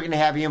amazing. Yeah, we're going to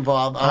have you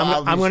involved.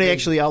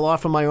 I'll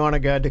offer my honor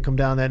guard to come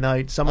down that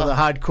night. Some of the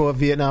hardcore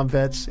Vietnam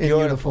vets in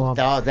uniform.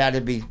 Oh,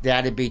 that'd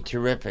be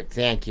terrific.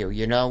 Thank you.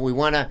 We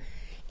want to,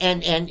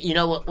 and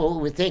what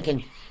we're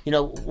thinking.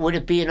 Would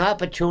it be an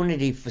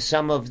opportunity for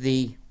some of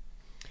the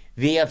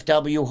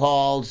VFW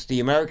halls,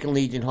 the American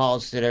Legion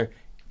halls that are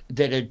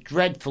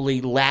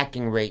dreadfully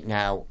lacking right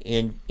now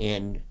in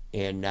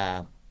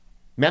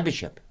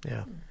membership?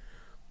 Yeah.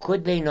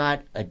 Could they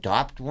not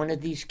adopt one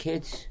of these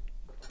kids?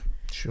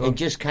 Sure. And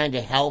just kind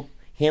of help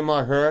him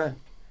or her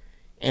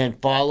and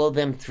follow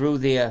them through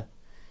their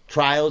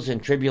trials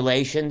and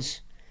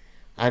tribulations?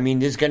 I mean,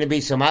 there's going to be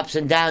some ups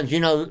and downs.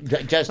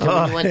 Justin,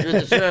 when you went through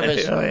the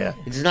service,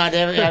 it's not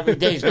every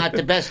day is not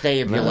the best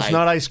day of your life. It's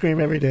not ice cream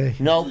every day.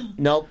 Nope.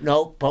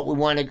 But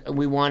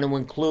we want to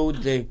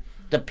include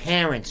the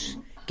parents,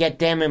 get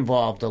them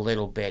involved a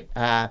little bit.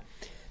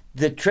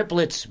 The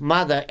triplets'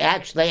 mother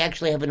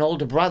actually have an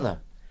older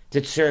brother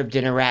that served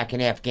in Iraq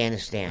and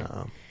Afghanistan.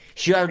 Oh.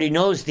 She already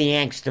knows the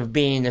angst of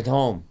being at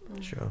home,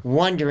 sure.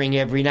 Wondering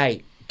every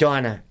night,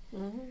 Donna,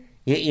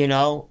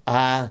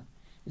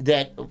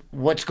 that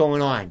what's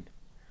going on.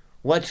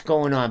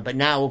 But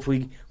now if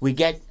we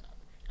get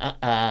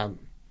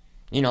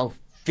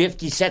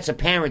 50 sets of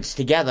parents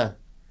together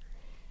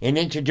and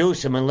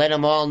introduce them and let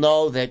them all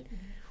know that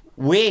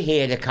we're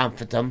here to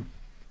comfort them.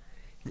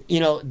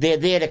 They're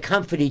there to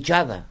comfort each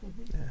other.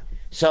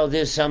 So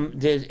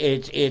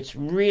it's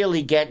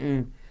really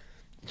getting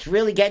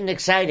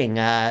exciting.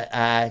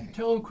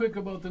 Tell them quick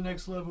about the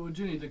next level with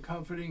Ginny, the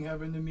comforting,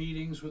 having the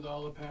meetings with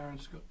all the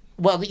parents.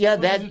 Well, yeah,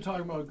 what are you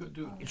talking about?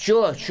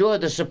 Sure.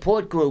 The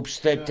support groups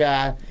that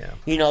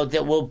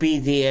that will be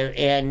there,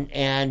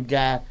 and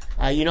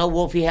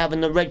Wolfie having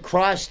the Red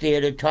Cross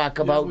there to talk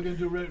about. We're going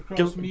to do Red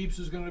Cross. MEEPS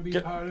is going to be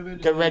part of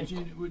it.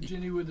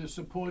 Ginny with the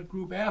support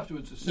group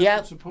afterwards. A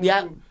separate support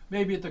group,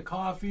 maybe at the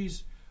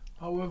coffees.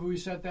 However, we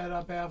set that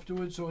up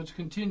afterwards, so it's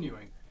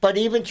continuing. But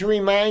even to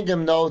remind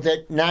them, though,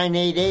 that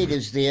 988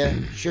 is there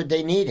should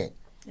they need it.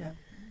 Yeah.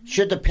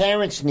 Should the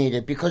parents need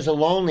it because of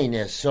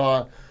loneliness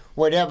or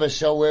whatever.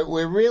 So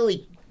we're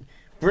really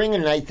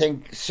bringing, I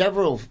think,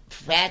 several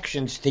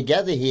factions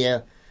together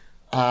here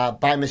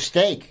by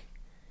mistake.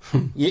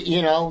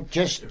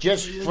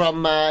 Just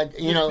from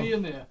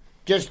being there.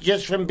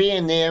 Just from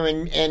being there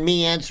and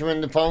me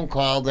answering the phone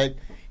call that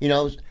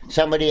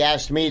somebody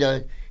asked me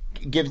to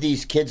give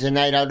these kids a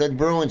night out at the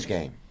Bruins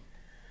game.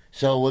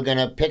 So we're going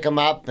to pick them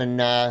up and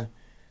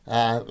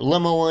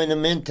limoing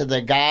them into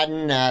the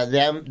garden.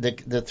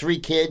 The 3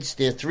 kids,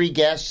 their 3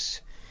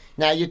 guests.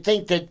 Now, you'd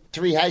think that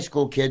 3 high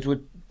school kids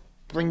would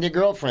bring their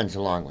girlfriends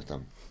along with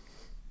them.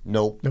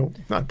 Nope,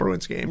 not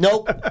Bruins game.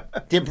 Nope.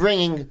 They're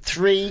bringing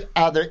 3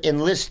 other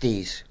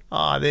enlistees.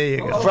 Oh, there you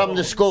go. From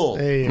the school.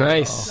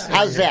 Nice.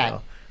 How's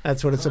that?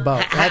 That's what it's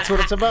about. That's what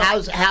it's about.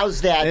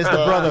 How's that? It's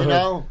the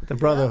brotherhood. The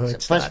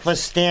brotherhood. For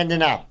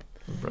standing up.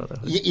 The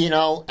brotherhood.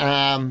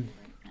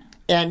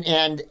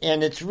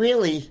 And it's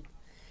really,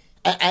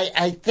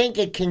 I think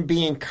it can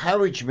be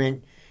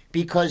encouragement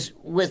because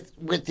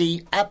with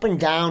the up and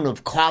down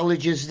of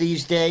colleges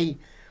these days,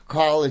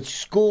 college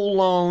school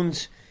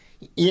loans,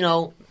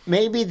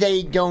 maybe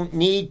they don't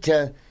need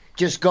to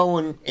just go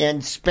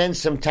and spend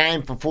some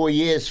time for 4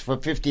 years for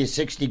 $50 or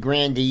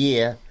 $60,000 a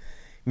year.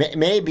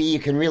 Maybe you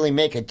can really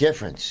make a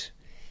difference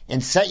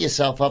and set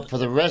yourself up for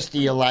the rest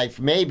of your life,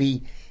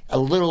 maybe a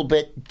little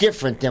bit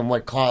different than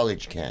what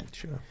college can.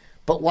 Sure.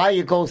 But while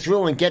you go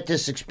through and get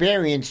this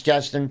experience,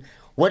 Justin,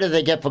 what do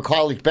they get for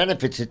college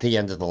benefits at the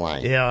end of the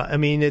line? Yeah, I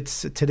mean,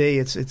 it's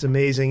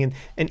amazing.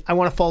 And I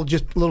want to follow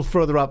just a little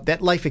further up.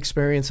 That life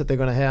experience that they're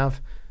going to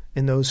have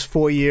in those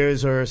 4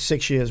 years or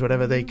 6 years,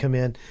 whatever they come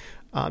in,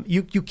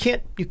 you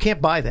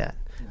can't buy that.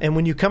 And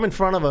when you come in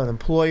front of an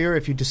employer,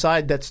 if you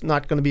decide that's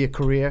not going to be a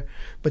career,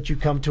 but you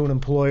come to an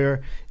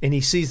employer and he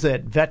sees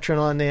that veteran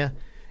on there,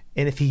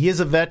 and if he is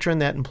a veteran,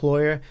 that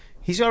employer,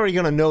 he's already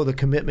going to know the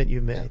commitment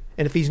you've made.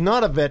 And if he's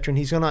not a veteran,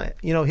 he's going to,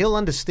 he'll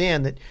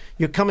understand that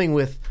you're coming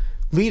with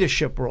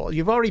leadership role.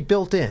 You've already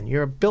built in.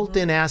 You're a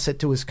built-in asset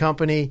to his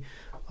company.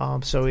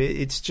 So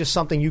it's just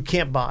something you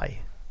can't buy.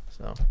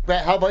 So,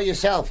 Brett, how about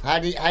yourself? How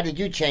did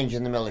you change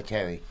in the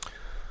military?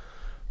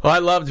 Well, I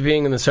loved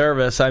being in the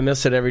service. I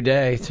miss it every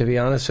day, to be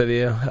honest with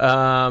you.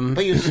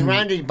 But you're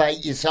surrounded by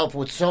yourself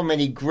with so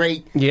many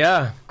great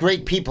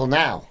people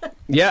now.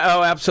 Yeah,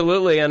 oh,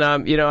 absolutely. And,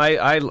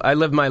 I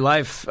live my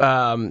life.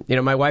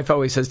 My wife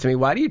always says to me,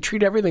 why do you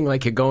treat everything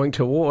like you're going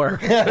to war?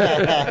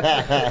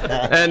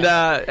 and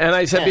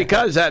I said,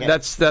 because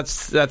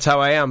that's how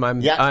I am.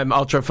 I'm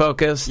ultra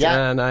focused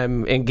and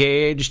I'm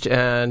engaged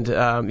and,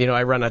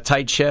 I run a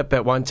tight ship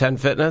at 110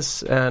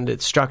 Fitness and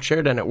it's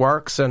structured and it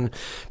works and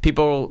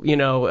people,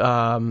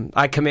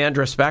 I command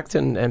respect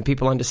and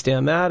people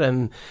understand that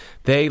and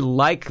they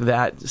like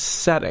that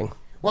setting.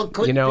 Well,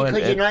 because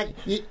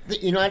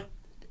you're not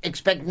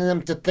expecting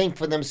them to think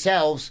for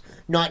themselves,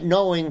 not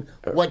knowing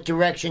what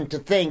direction to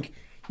think.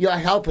 You're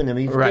helping them.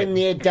 You've been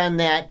there, done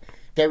that.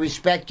 They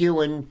respect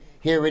you, and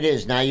here it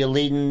is. Now you're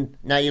leading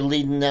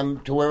them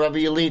to wherever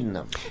you're leading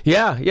them.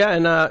 Yeah,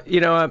 and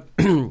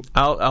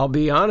I'll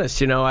be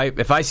honest.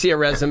 If I see a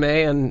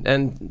resume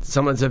and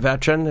someone's a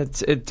veteran,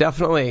 it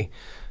definitely.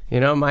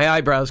 My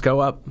eyebrows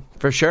go up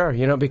for sure,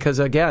 because,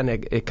 again,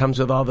 it comes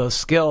with all those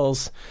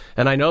skills,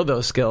 and I know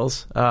those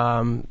skills.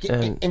 And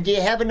do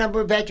you have a number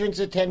of veterans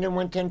attending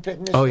 110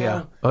 Fitness? Oh,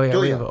 yeah. We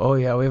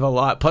have a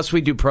lot. Plus, we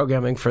do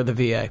programming for the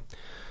VA.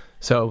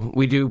 So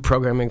we do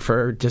programming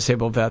for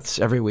disabled vets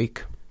every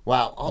week.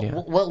 Wow. Yeah.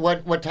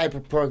 What type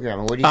of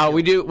programming? What do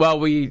you do?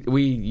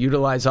 We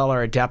utilize all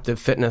our adaptive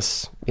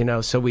fitness,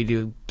 so we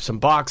do some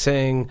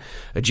boxing,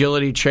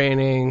 agility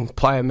training,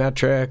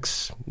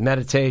 plyometrics,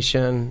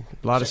 meditation,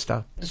 a lot of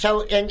stuff.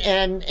 So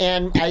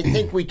and I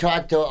think we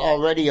talked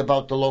already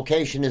about the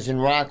location is in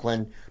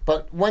Rockland,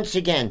 but once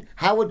again,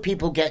 how would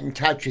people get in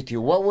touch with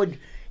you? What would,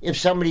 if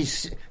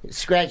somebody's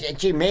scratched,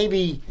 gee,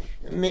 maybe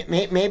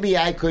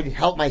I could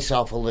help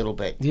myself a little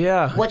bit.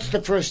 Yeah. What's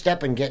the first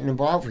step in getting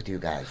involved with you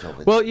guys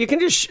over there? Well, you can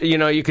just,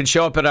 you could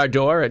show up at our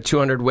door at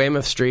 200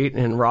 Weymouth Street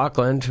in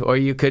Rockland, or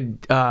you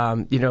could,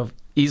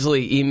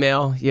 easily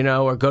email,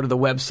 or go to the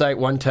website,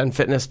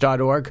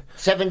 110fitness.org.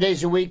 7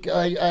 days a week?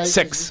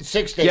 6.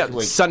 6 days a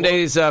week.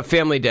 Sunday's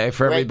family day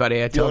for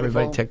everybody. I tell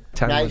everybody to take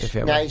time with the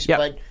family. Nice,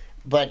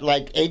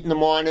 like 8 in the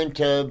morning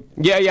to...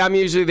 Yeah, I'm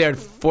usually there at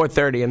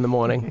 4:30 in the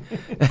morning.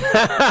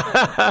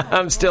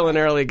 I'm still an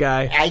early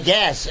guy. I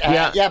guess.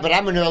 Yeah, but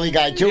I'm an early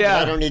guy, too, Yeah.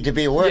 I don't need to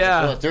be at work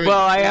at 4:30.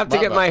 Well, I have to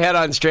get my head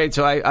on straight,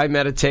 so I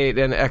meditate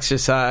and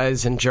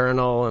exercise and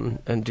journal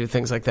and do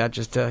things like that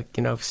just to,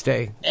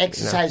 stay.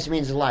 Exercise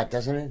means a lot,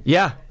 doesn't it?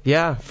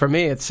 Yeah. For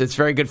me, it's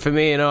very good for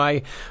me.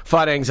 I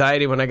fought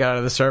anxiety when I got out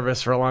of the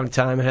service for a long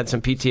time and had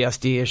some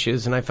PTSD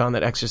issues, and I found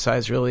that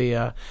exercise really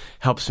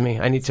helps me.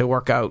 I need to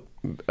work out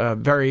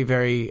very,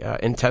 very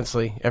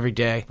intensely every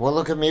day. Well,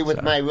 look at me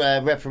with my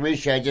referee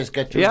shirt. I just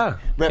got through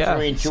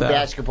refereeing 2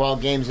 basketball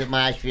games at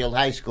Marshfield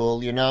High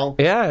School,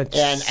 Yeah.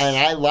 And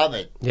I love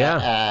it.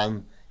 Yeah.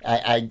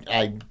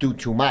 I do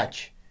too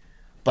much,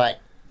 but...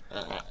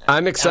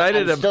 I'm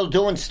excited. I'm still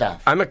doing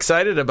stuff. I'm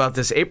excited about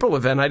this April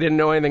event. I didn't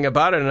know anything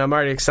about it, and I'm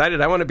already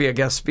excited. I want to be a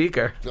guest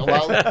speaker.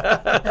 Well,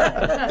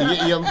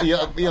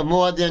 you're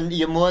more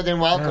than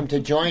welcome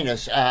to join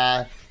us.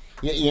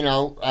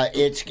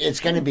 It's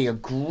going to be a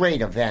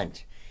great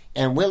event,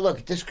 and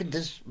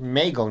this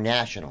may go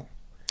national.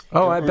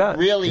 Oh, I bet.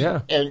 Really,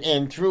 yeah.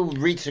 And through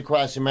Reach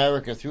Across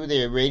America, through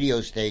their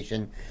radio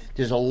station,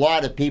 there's a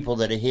lot of people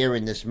that are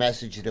hearing this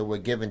message that we're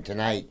giving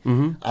tonight.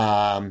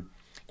 Mm-hmm.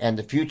 And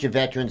the future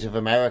veterans of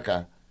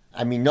America.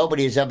 I mean,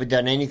 nobody has ever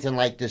done anything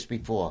like this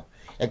before,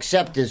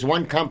 except there's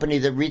one company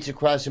that Reach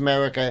Across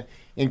America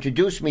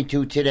introduced me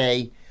to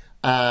today,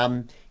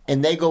 and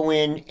they go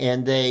in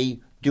and they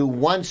do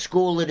one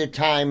school at a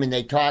time, and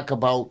they talk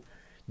about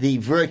the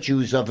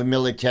virtues of the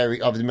military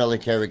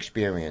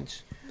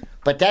experience.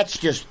 But that's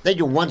just, they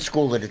do one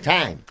school at a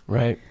time.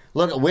 Right.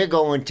 Look, we're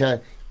going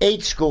to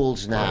 8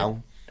 schools now.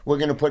 Right. We're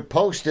going to put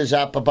posters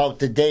up about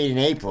the date in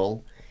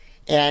April.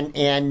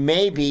 And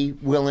maybe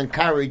we'll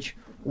encourage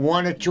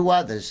 1 or 2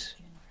 others,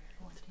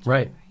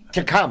 right,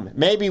 to come.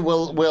 Maybe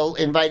we'll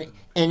invite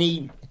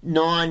anybody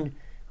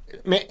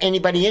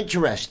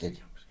interested,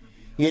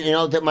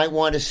 that might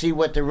want to see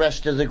what the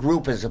rest of the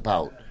group is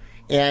about,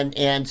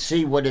 and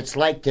see what it's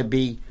like to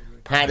be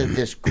part of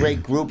this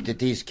great group that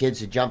these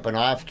kids are jumping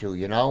off to.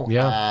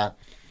 Yeah.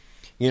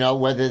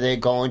 Whether they're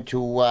going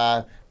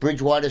to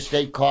Bridgewater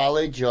State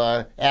College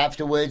or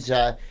afterwards,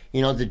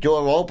 the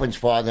door opens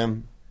for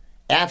them.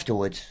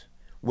 Afterwards,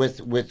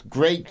 with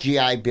great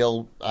GI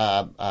Bill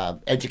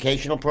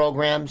educational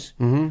programs,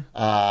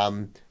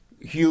 mm-hmm.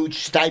 Huge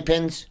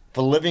stipends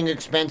for living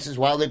expenses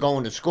while they're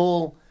going to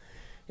school,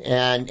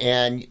 and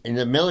in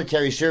the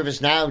military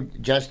service now,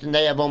 Justin,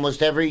 they have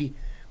almost every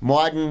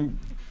modern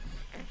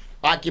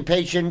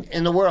occupation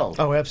in the world.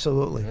 Oh,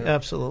 absolutely,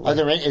 absolutely.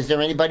 Is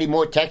there anybody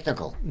more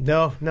technical?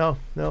 No.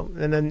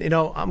 And then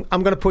I'm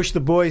going to push the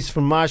boys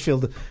from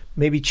Marshfield to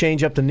maybe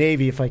change up the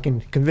Navy if I can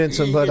convince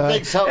them. But you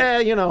think so?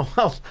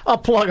 I'll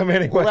plug them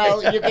anyway.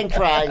 Well, you can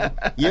try.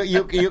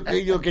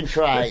 You can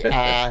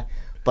try.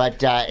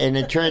 And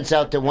it turns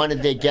out that one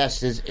of their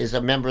guests is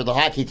a member of the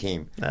hockey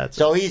team.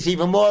 So he's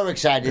even more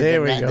excited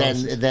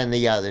than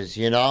the others.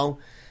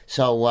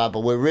 So, but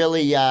we're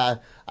really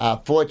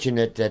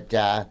fortunate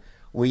that.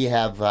 We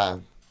have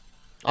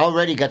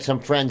already got some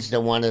friends that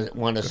want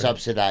to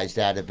subsidize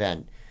that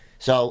event.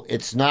 So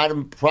it's not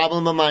a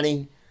problem of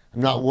money.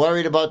 I'm not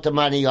worried about the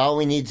money. All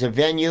we need is a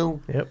venue,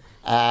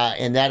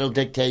 and that'll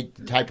dictate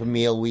the type of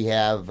meal we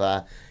have.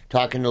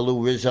 Talking to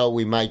Lou Rizzo,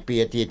 we might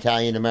be at the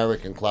Italian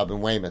American Club in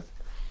Weymouth.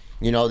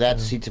 That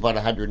seats about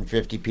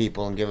 150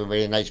 people, and give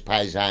everybody a nice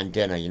Paisan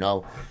dinner,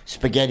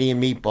 spaghetti and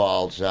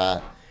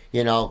meatballs,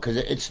 because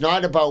it's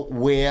not about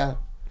where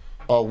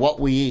or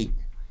what we eat.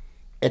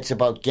 It's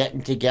about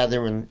getting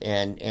together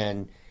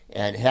and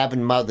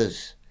having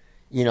mothers,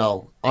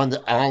 all on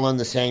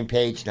the same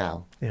page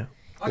now. Yeah,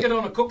 I get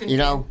on a cooking.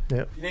 Yep.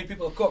 You need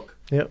people to cook.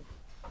 Yep.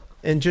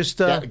 And just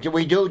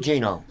we do,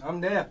 Gino.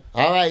 I'm there.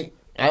 All right.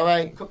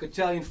 Cook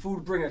Italian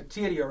food, bring a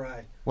tear to your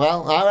eye.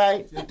 Well, all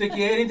right. You think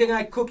anything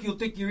I cook, you'll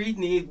think you're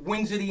eating the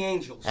wings of the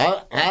angels.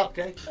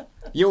 Okay.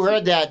 You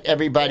heard that,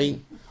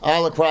 everybody.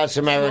 All across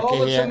America all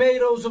the here.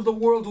 Tomatoes of the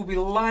world will be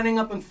lining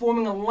up and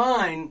forming a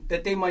line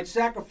that they might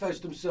sacrifice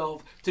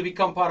themselves to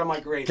become part of my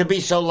grave. To be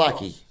so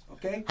lucky.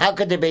 Okay? How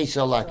could they be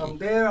so lucky? I'm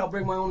there. I'll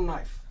bring my own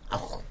knife.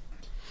 Oh.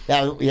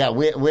 Yeah,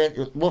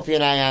 Wolfie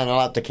and I aren't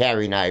allowed to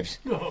carry knives.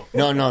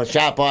 No,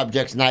 sharp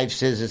objects, knives,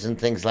 scissors, and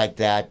things like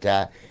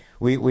that.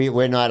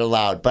 We're not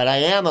allowed. But I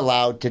am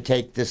allowed to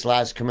take this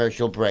last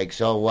commercial break.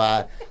 So,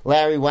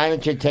 Larry, why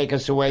don't you take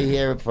us away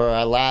here for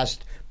our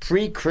last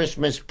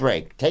pre-Christmas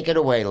break. Take it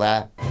away,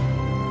 La.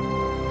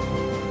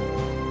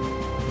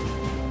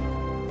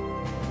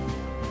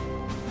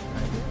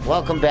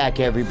 Welcome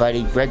back,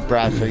 everybody. Greg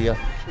Brasso,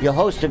 your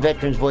host of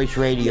Veterans Voice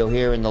Radio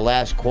here in the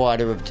last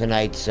quarter of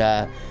tonight's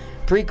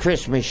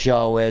pre-Christmas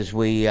show as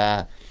we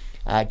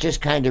just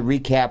kind of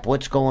recap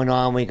what's going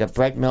on. We got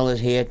Brett Miller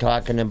here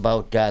talking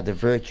about the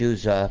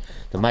virtues of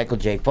the Michael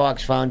J.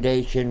 Fox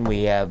Foundation.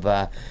 We have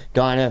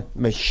Donna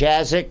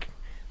Mashazik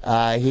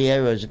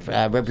here as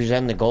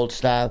representing the Gold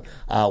Star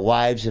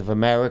Wives of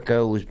America,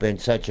 who's been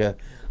such a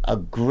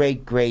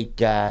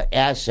great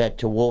asset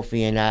to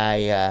Wolfie and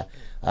I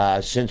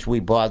since we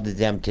bothered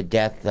them to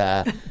death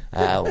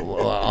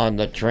on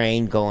the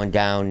train going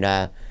down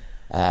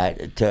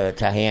to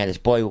Hyannis.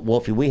 Boy,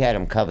 Wolfie, we had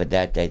them covered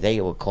that day. They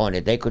were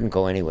cornered. They couldn't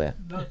go anywhere.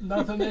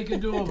 Nothing they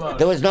could do about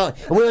There it. was no.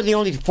 We were the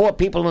only 4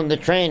 people on the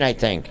train, I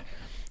think.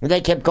 They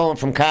kept going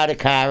from car to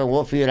car, and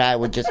Wolfie and I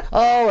would just,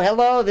 oh,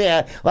 hello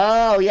there.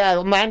 Oh,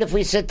 yeah, mind if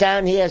we sit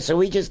down here? So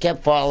we just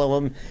kept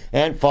following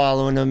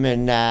them,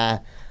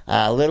 and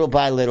little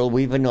by little,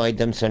 we've annoyed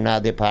them, so now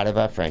they're part of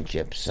our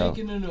friendship. So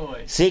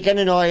Seek and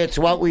annoy, it's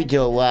what we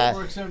do. It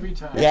works every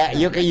time. Yeah,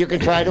 you can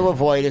try to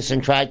avoid us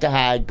and try to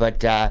hide,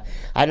 but I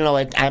don't know.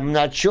 I'm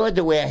not sure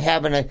that we're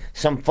having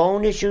some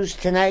phone issues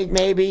tonight,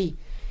 maybe.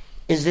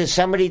 Is there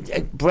somebody,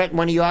 Brett,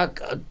 one of your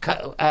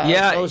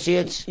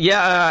associates?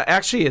 Yeah,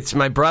 actually, it's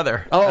my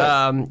brother.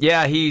 Oh.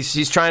 Yeah,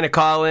 he's trying to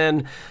call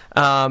in,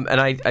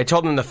 and I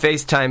told him to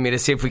FaceTime me to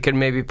see if we could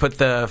maybe put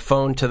the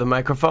phone to the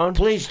microphone.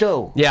 Please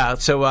do. Yeah,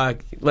 so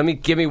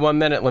give me 1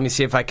 minute. Let me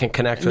see if I can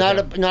connect with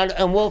him.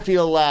 And we'll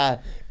feel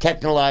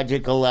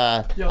technological.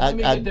 Yeah, let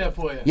me get that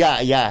for you.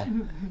 Yeah.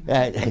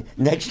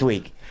 Next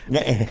week.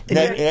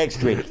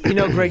 Next week. You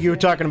know, Greg, you were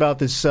talking about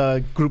this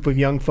group of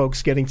young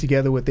folks getting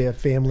together with their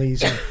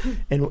families,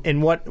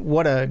 and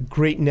what a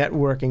great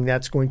networking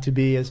that's going to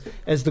be.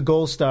 As the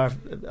Gold Star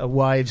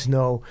wives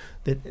know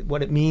that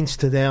what it means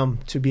to them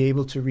to be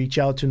able to reach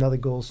out to another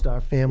Gold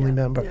Star family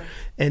member,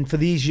 and for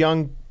these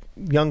young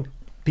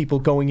people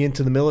going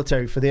into the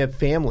military, for their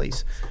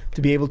families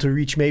to be able to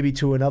reach maybe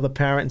to another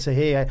parent and say,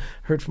 hey, I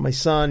heard from my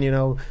son,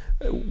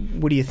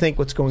 what do you think,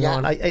 what's going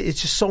on?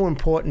 It's just so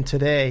important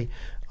today.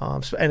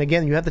 And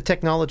again, you have the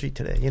technology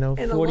today, And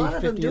 40, a lot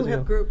of them 50 do years have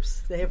ago.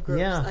 groups. They have groups.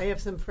 Yeah. I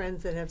have some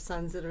friends that have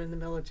sons that are in the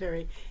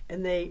military,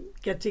 and they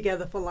get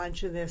together for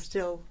lunch, and they're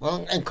still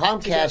Well, and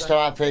Comcast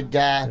offered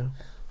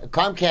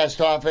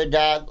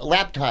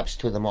laptops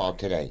to them all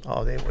today.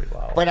 Oh, they would.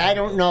 Wow. But I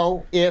don't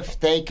know if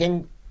they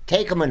can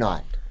take them or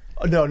not.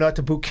 Oh, no, not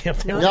to boot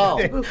camp. No. No.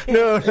 So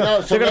They're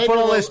going to maybe put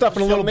all their stuff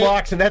in a little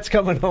box, and that's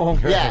coming home.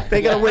 Yeah.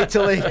 They got to wait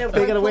till they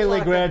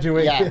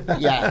graduate.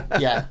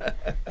 Yeah.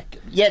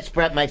 Yes,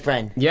 Brett, my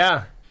friend.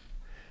 Yeah.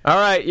 All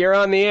right, you're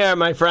on the air,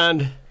 my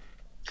friend.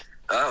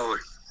 Oh,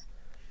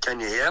 can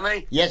you hear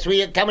me? Yes,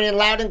 we are coming in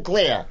loud and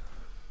clear.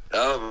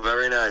 Oh,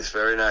 very nice,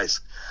 very nice.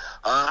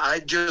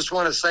 I just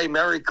want to say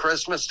Merry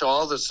Christmas to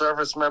all the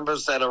service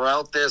members that are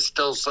out there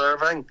still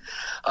serving,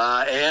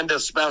 and a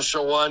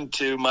special one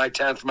to my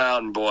 10th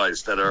Mountain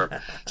boys that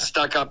are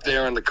stuck up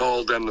there in the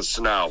cold and the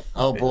snow.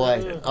 Oh,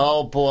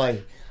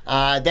 boy.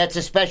 That's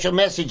a special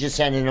message you're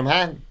sending them,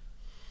 huh?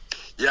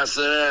 Yes,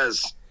 it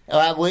is.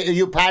 Were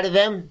you part of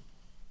them?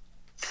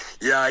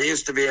 Yeah, I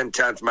used to be in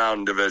 10th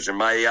Mountain Division.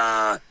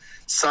 My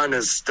son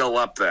is still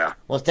up there.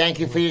 Well, thank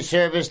you for your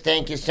service.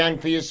 Thank you, son,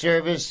 for your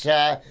service.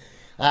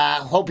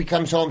 Hope he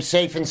comes home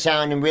safe and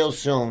sound and real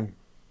soon.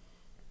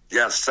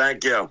 Yes,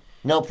 thank you.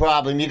 No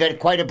problem. You got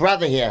quite a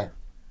brother here.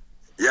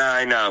 Yeah,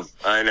 I know.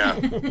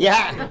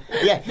 Yeah.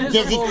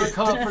 Does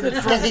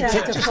he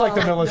Just like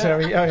the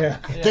military. Oh, yeah.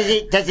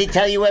 Does he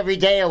tell you every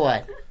day or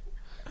what?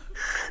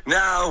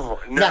 No.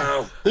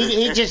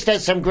 He just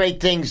does some great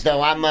things,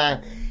 though.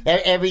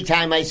 Every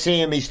time I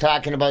see him, he's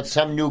talking about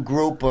some new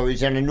group, or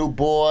he's on a new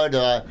board,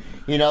 or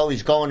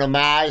he's going to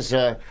Mars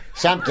or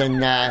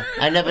something.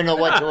 I never know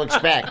what to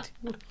expect.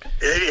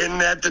 Isn't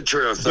that the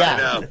truth? Yeah. I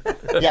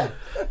know. Yeah.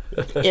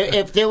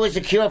 If there was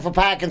a cure for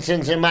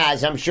Parkinson's in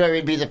Mars, I'm sure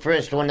he'd be the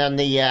first one on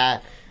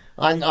the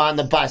on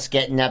the bus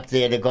getting up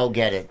there to go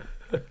get it.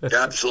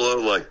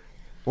 Absolutely.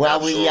 Well,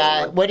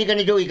 Absolutely. what are you going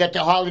to do? You got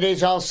the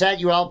holidays all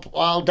set? You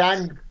all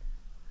done?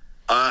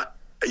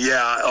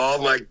 Yeah, all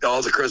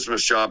the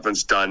Christmas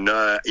shopping's done.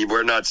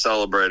 We're not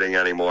celebrating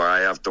anymore.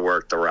 I have to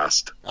work the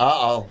rest.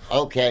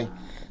 Okay.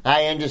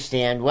 I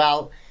understand.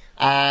 Well,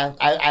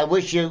 I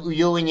wish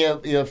you and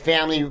your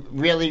family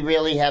really,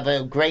 really have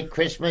a great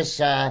Christmas,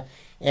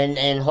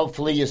 and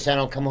hopefully your son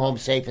will come home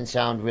safe and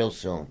sound real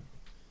soon.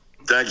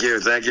 Thank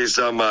you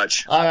so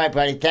much. All right,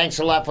 buddy. Thanks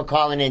a lot for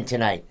calling in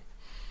tonight.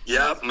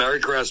 Yep, Merry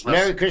Christmas.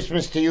 Merry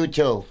Christmas to you,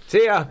 too.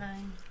 See ya.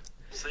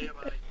 See you,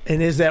 buddy.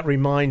 And there's that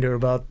reminder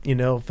about,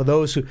 for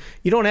those who,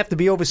 you don't have to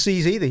be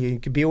overseas either. You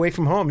could be away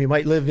from home. You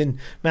might live in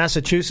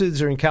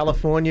Massachusetts or in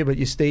California, but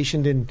you're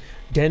stationed in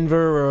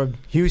Denver or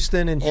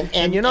Houston,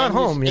 and you're not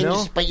home,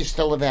 But you're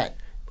still a vet.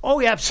 Oh,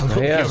 yeah,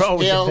 absolutely. Yeah. You're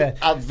always Still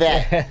a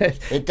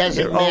vet. It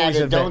doesn't You're always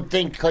matter. a vet. Don't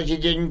think because you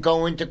didn't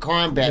go into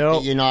combat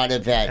Nope. that you're not a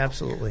vet.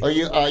 Absolutely.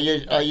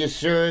 Or you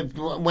served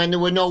when there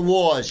were no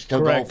wars to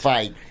Correct. go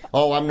fight.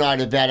 Oh, I'm not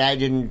a vet. I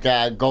didn't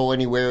go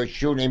anywhere or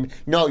shoot him.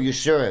 No, you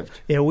served.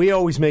 Yeah, we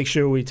always make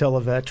sure we tell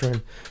a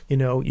veteran,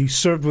 you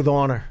served with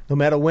honor. No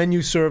matter when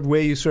you served,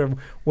 where you served,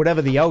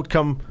 whatever the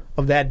outcome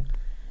of that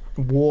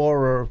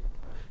war, or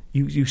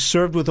you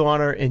served with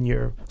honor, and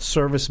your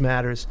service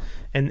matters.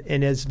 And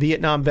as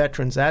Vietnam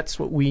veterans, that's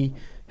what we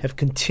have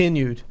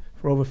continued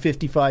for over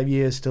 55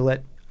 years, to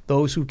let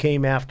those who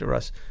came after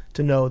us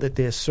to know that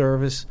their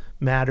service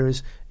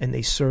matters and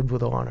they served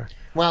with honor.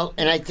 Well,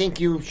 and I think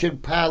you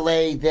should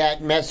parlay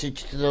that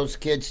message to those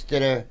kids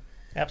that are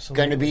Absolutely.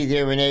 going to be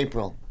there in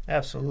April.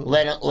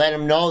 Absolutely. Let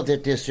them know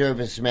that their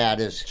service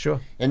matters.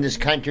 Sure. And this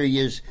country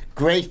is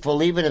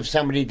grateful, even if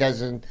somebody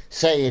doesn't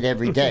say it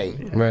every day.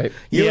 Right.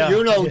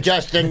 You know,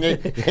 Justin,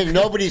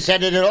 nobody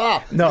said it at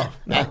all. No.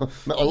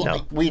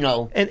 We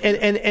know.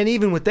 And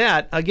even with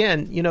that,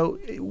 again,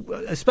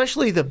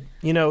 especially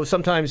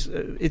sometimes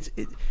it's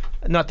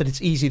not that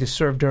it's easy to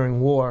serve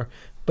during war,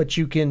 but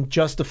you can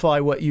justify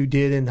what you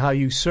did and how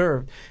you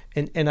served.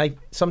 And I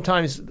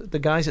sometimes the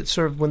guys that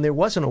served when there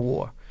wasn't a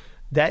war,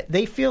 that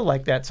they feel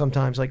like that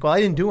sometimes, like, well,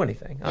 I didn't do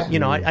anything.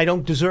 I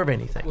don't deserve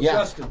anything.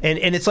 Yeah.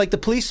 And it's like the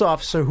police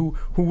officer who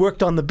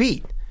worked on the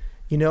beat.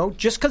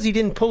 Just because he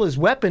didn't pull his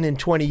weapon in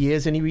 20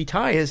 years and he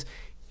retires,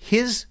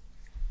 his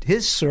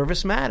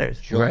service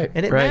matters. Sure. Right.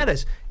 And it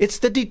matters. It's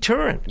the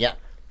deterrent. Yeah.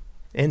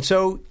 And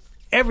so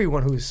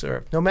everyone who's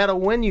served, no matter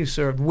when you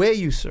served, where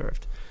you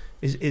served,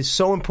 is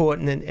so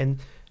important.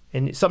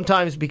 And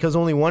sometimes because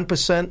only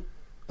 1%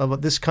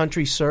 of this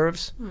country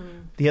serves,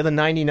 the other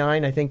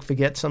 99, I think,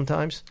 forget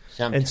sometimes.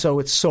 And so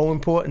it's so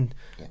important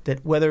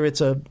that whether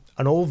it's an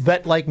old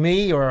vet like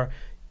me or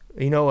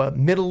a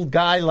middle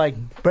guy like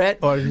Brett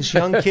or this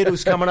young kid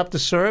who's coming up to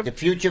serve, the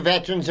future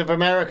veterans of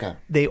America,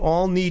 they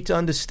all need to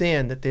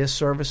understand that their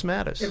service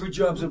matters. Every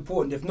job's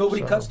important. If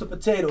nobody cuts the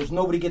potatoes,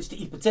 nobody gets to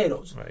eat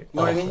potatoes. Right. You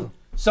know what I mean?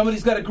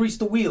 Somebody's got to grease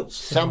the wheels.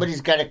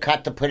 Somebody's got to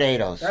cut the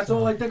potatoes. That's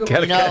all I think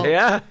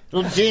about.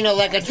 Gino,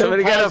 like a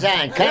true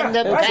paisan, cutting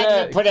the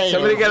potatoes.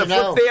 Somebody got to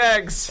flip the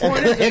eggs. That's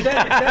what you did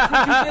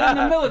in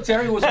the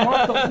military, was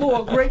mop the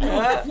floor. Great news,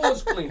 the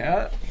floor's clean.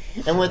 Yeah.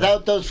 And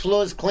without those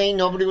floors clean,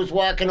 nobody was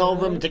walking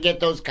over them to get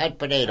those cut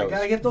potatoes. We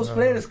got to get those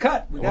potatoes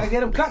cut. We got to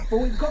get them cut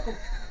before we cook them.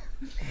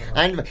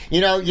 And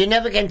you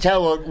never can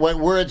tell what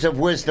words of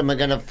wisdom are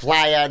going to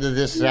fly out of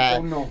this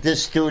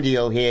this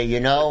studio here.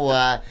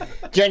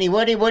 Jenny,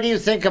 what do you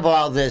think of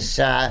all this?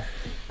 You're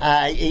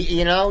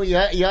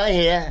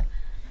here.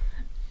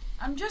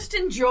 I'm just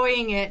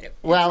enjoying it.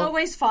 Well, it's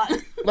always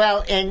fun.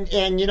 Well, and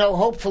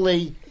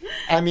hopefully,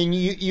 I mean,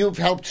 you've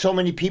helped so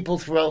many people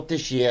throughout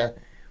this year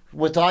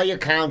with all your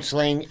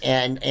counseling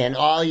and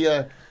all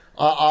your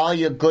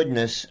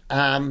goodness.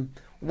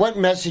 What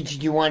message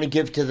do you want to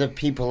give to the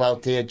people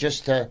out there,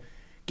 just to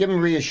give them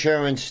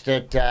reassurance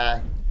that,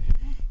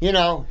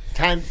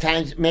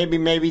 times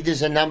maybe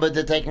there's a number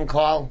that they can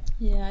call?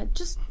 Yeah,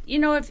 just,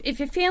 if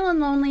you're feeling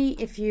lonely,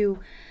 if you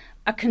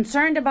are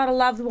concerned about a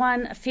loved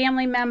one, a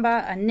family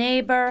member, a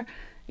neighbor,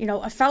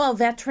 a fellow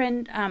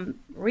veteran,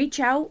 reach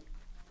out,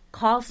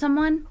 call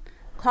someone,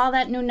 call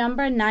that new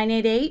number,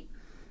 988.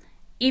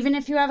 Even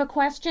if you have a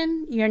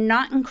question, you're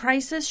not in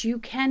crisis, you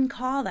can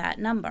call that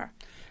number.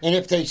 And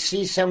if they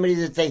see somebody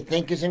that they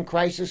think is in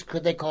crisis,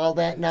 could they call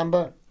that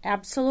number?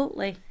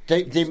 Absolutely.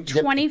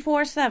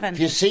 24/7.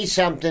 If you see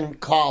something,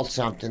 call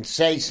something.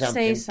 Say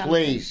something.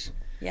 Please.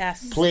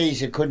 Yes.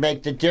 Please. It could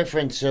make the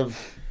difference of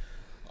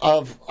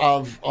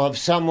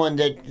someone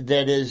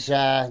that is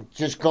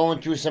just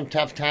going through some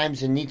tough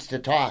times and needs to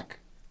talk.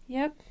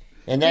 Yep.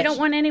 And you don't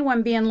want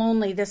anyone being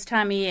lonely this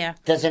time of year.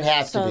 Doesn't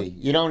have to be.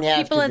 You don't have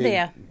to be. People are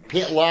there.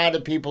 A lot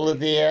of people are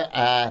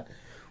there.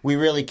 We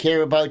really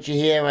care about you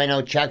here. I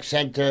know Chuck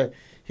sent to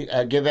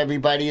give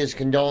everybody his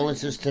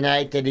condolences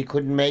tonight that he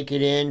couldn't make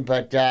it in,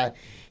 but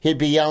he'd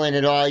be yelling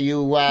at all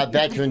you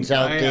veterans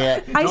out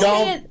there. I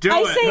say it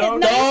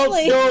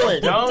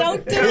nicely.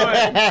 Don't do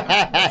it.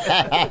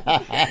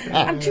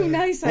 I'm too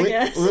nice, I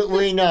guess.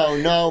 We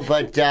know,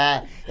 but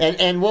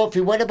and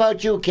Wolfie, what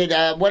about you, kid?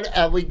 What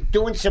are we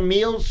doing? Some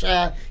meals?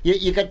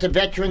 You got the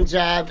veterans.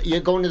 You're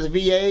going to the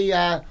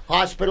VA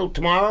hospital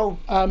tomorrow.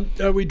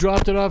 We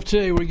dropped it off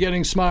today. We're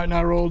getting smart in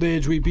our old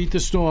age. We beat the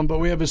storm, but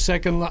we have a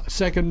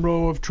second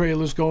row of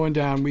trailers going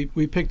down.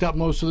 We picked up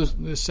most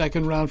of the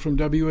second round from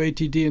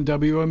WATD and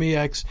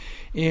WMEX,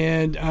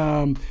 and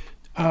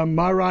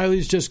Ma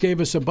Riley's just gave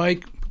us a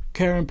bike.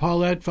 Karen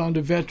Paulette found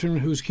a veteran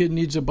whose kid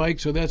needs a bike,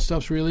 so that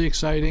stuff's really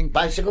exciting.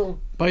 Bicycle?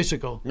 Nice.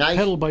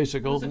 Pedal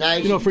bicycle.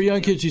 Nice. For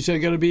young kids, she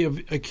said, got to be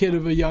a kid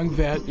of a young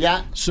vet.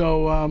 Yeah.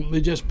 So they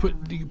just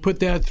put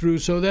that through.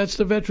 So that's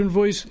the Veteran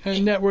Voice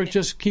Network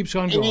just keeps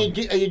on going.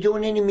 Are you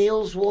doing any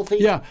meals, Wolfie?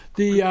 Yeah.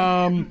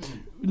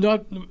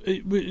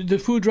 The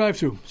food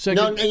drive-through.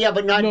 No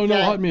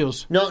hot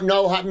meals.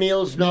 No hot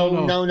meals.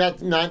 No,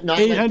 not 800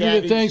 like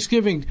at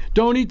Thanksgiving.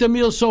 Don't eat the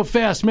meals so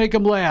fast. Make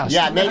them last.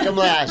 Yeah, make them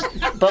last.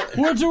 But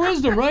words of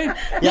wisdom, right?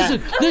 Yeah.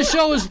 Listen, this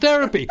show is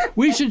therapy.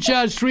 We should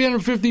charge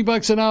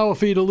 $350 an hour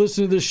for you to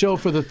listen to this show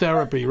for the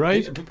therapy,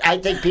 right? I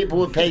think people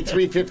would pay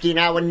 $350 an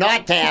hour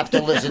not to have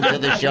to listen to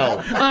the show.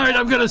 All right,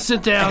 I'm going to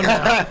sit down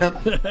now.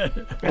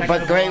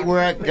 But great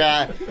work,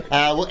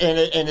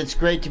 and it's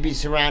great to be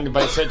surrounded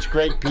by such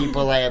great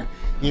people. I have,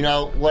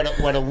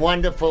 what a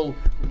wonderful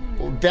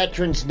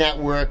veterans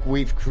network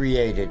we've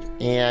created,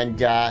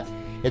 and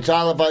it's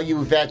all about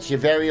you vets. You're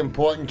very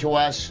important to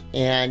us,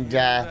 and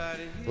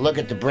look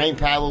at the brain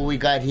power we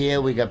got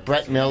here. We got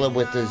Brett Miller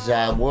with his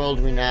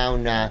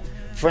world-renowned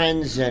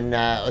friends and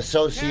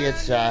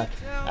associates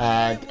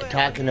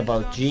talking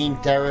about gene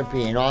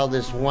therapy and all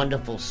this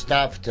wonderful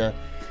stuff to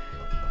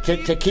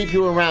keep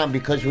you around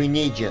because we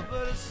need you.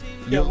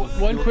 Yeah,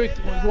 one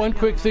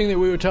quick thing that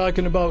we were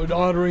talking about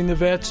honoring the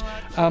vets.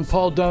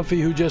 Paul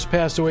Dunphy, who just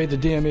passed away, the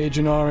damn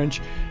Agent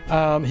Orange,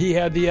 he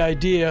had the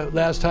idea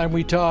last time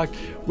we talked.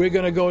 We're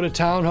going to go to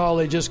Town Hall.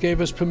 They just gave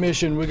us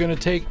permission. We're going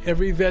to take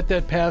every vet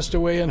that passed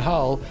away in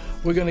Hull.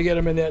 We're going to get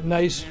them in that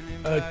nice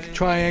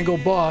triangle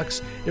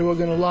box, and we're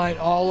going to line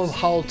all of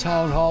Hull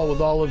Town Hall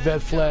with all the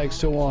vet flags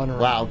to honor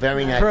them. Wow,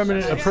 very nice.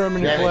 A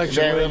permanent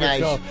collection. Very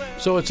nice.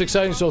 So it's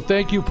exciting. So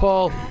thank you,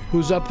 Paul,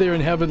 who's up there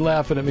in heaven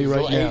laughing at me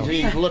right now.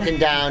 He's looking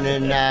down,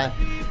 and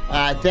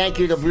thank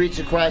you to Reach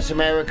Across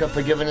America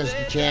for giving us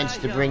the chance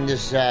to bring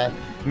this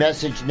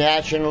message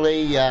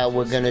nationally.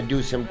 We're going to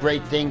do some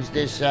great things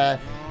this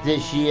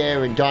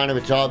year, and Donna,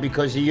 it's all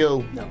because of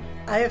you. No,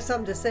 I have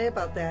something to say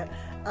about that.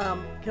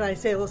 Can I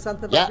say a little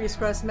something about Reach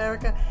Across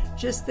America?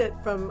 Just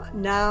that from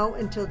now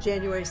until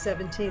January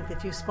 17th,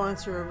 if you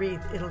sponsor a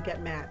wreath, it'll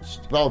get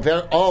matched.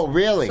 Oh,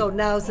 really? So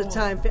now's the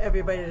time for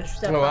everybody to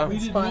step up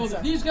and sponsor.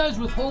 These guys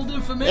withhold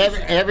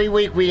information. Every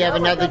week we have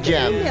another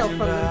gem. Email from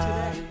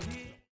them today.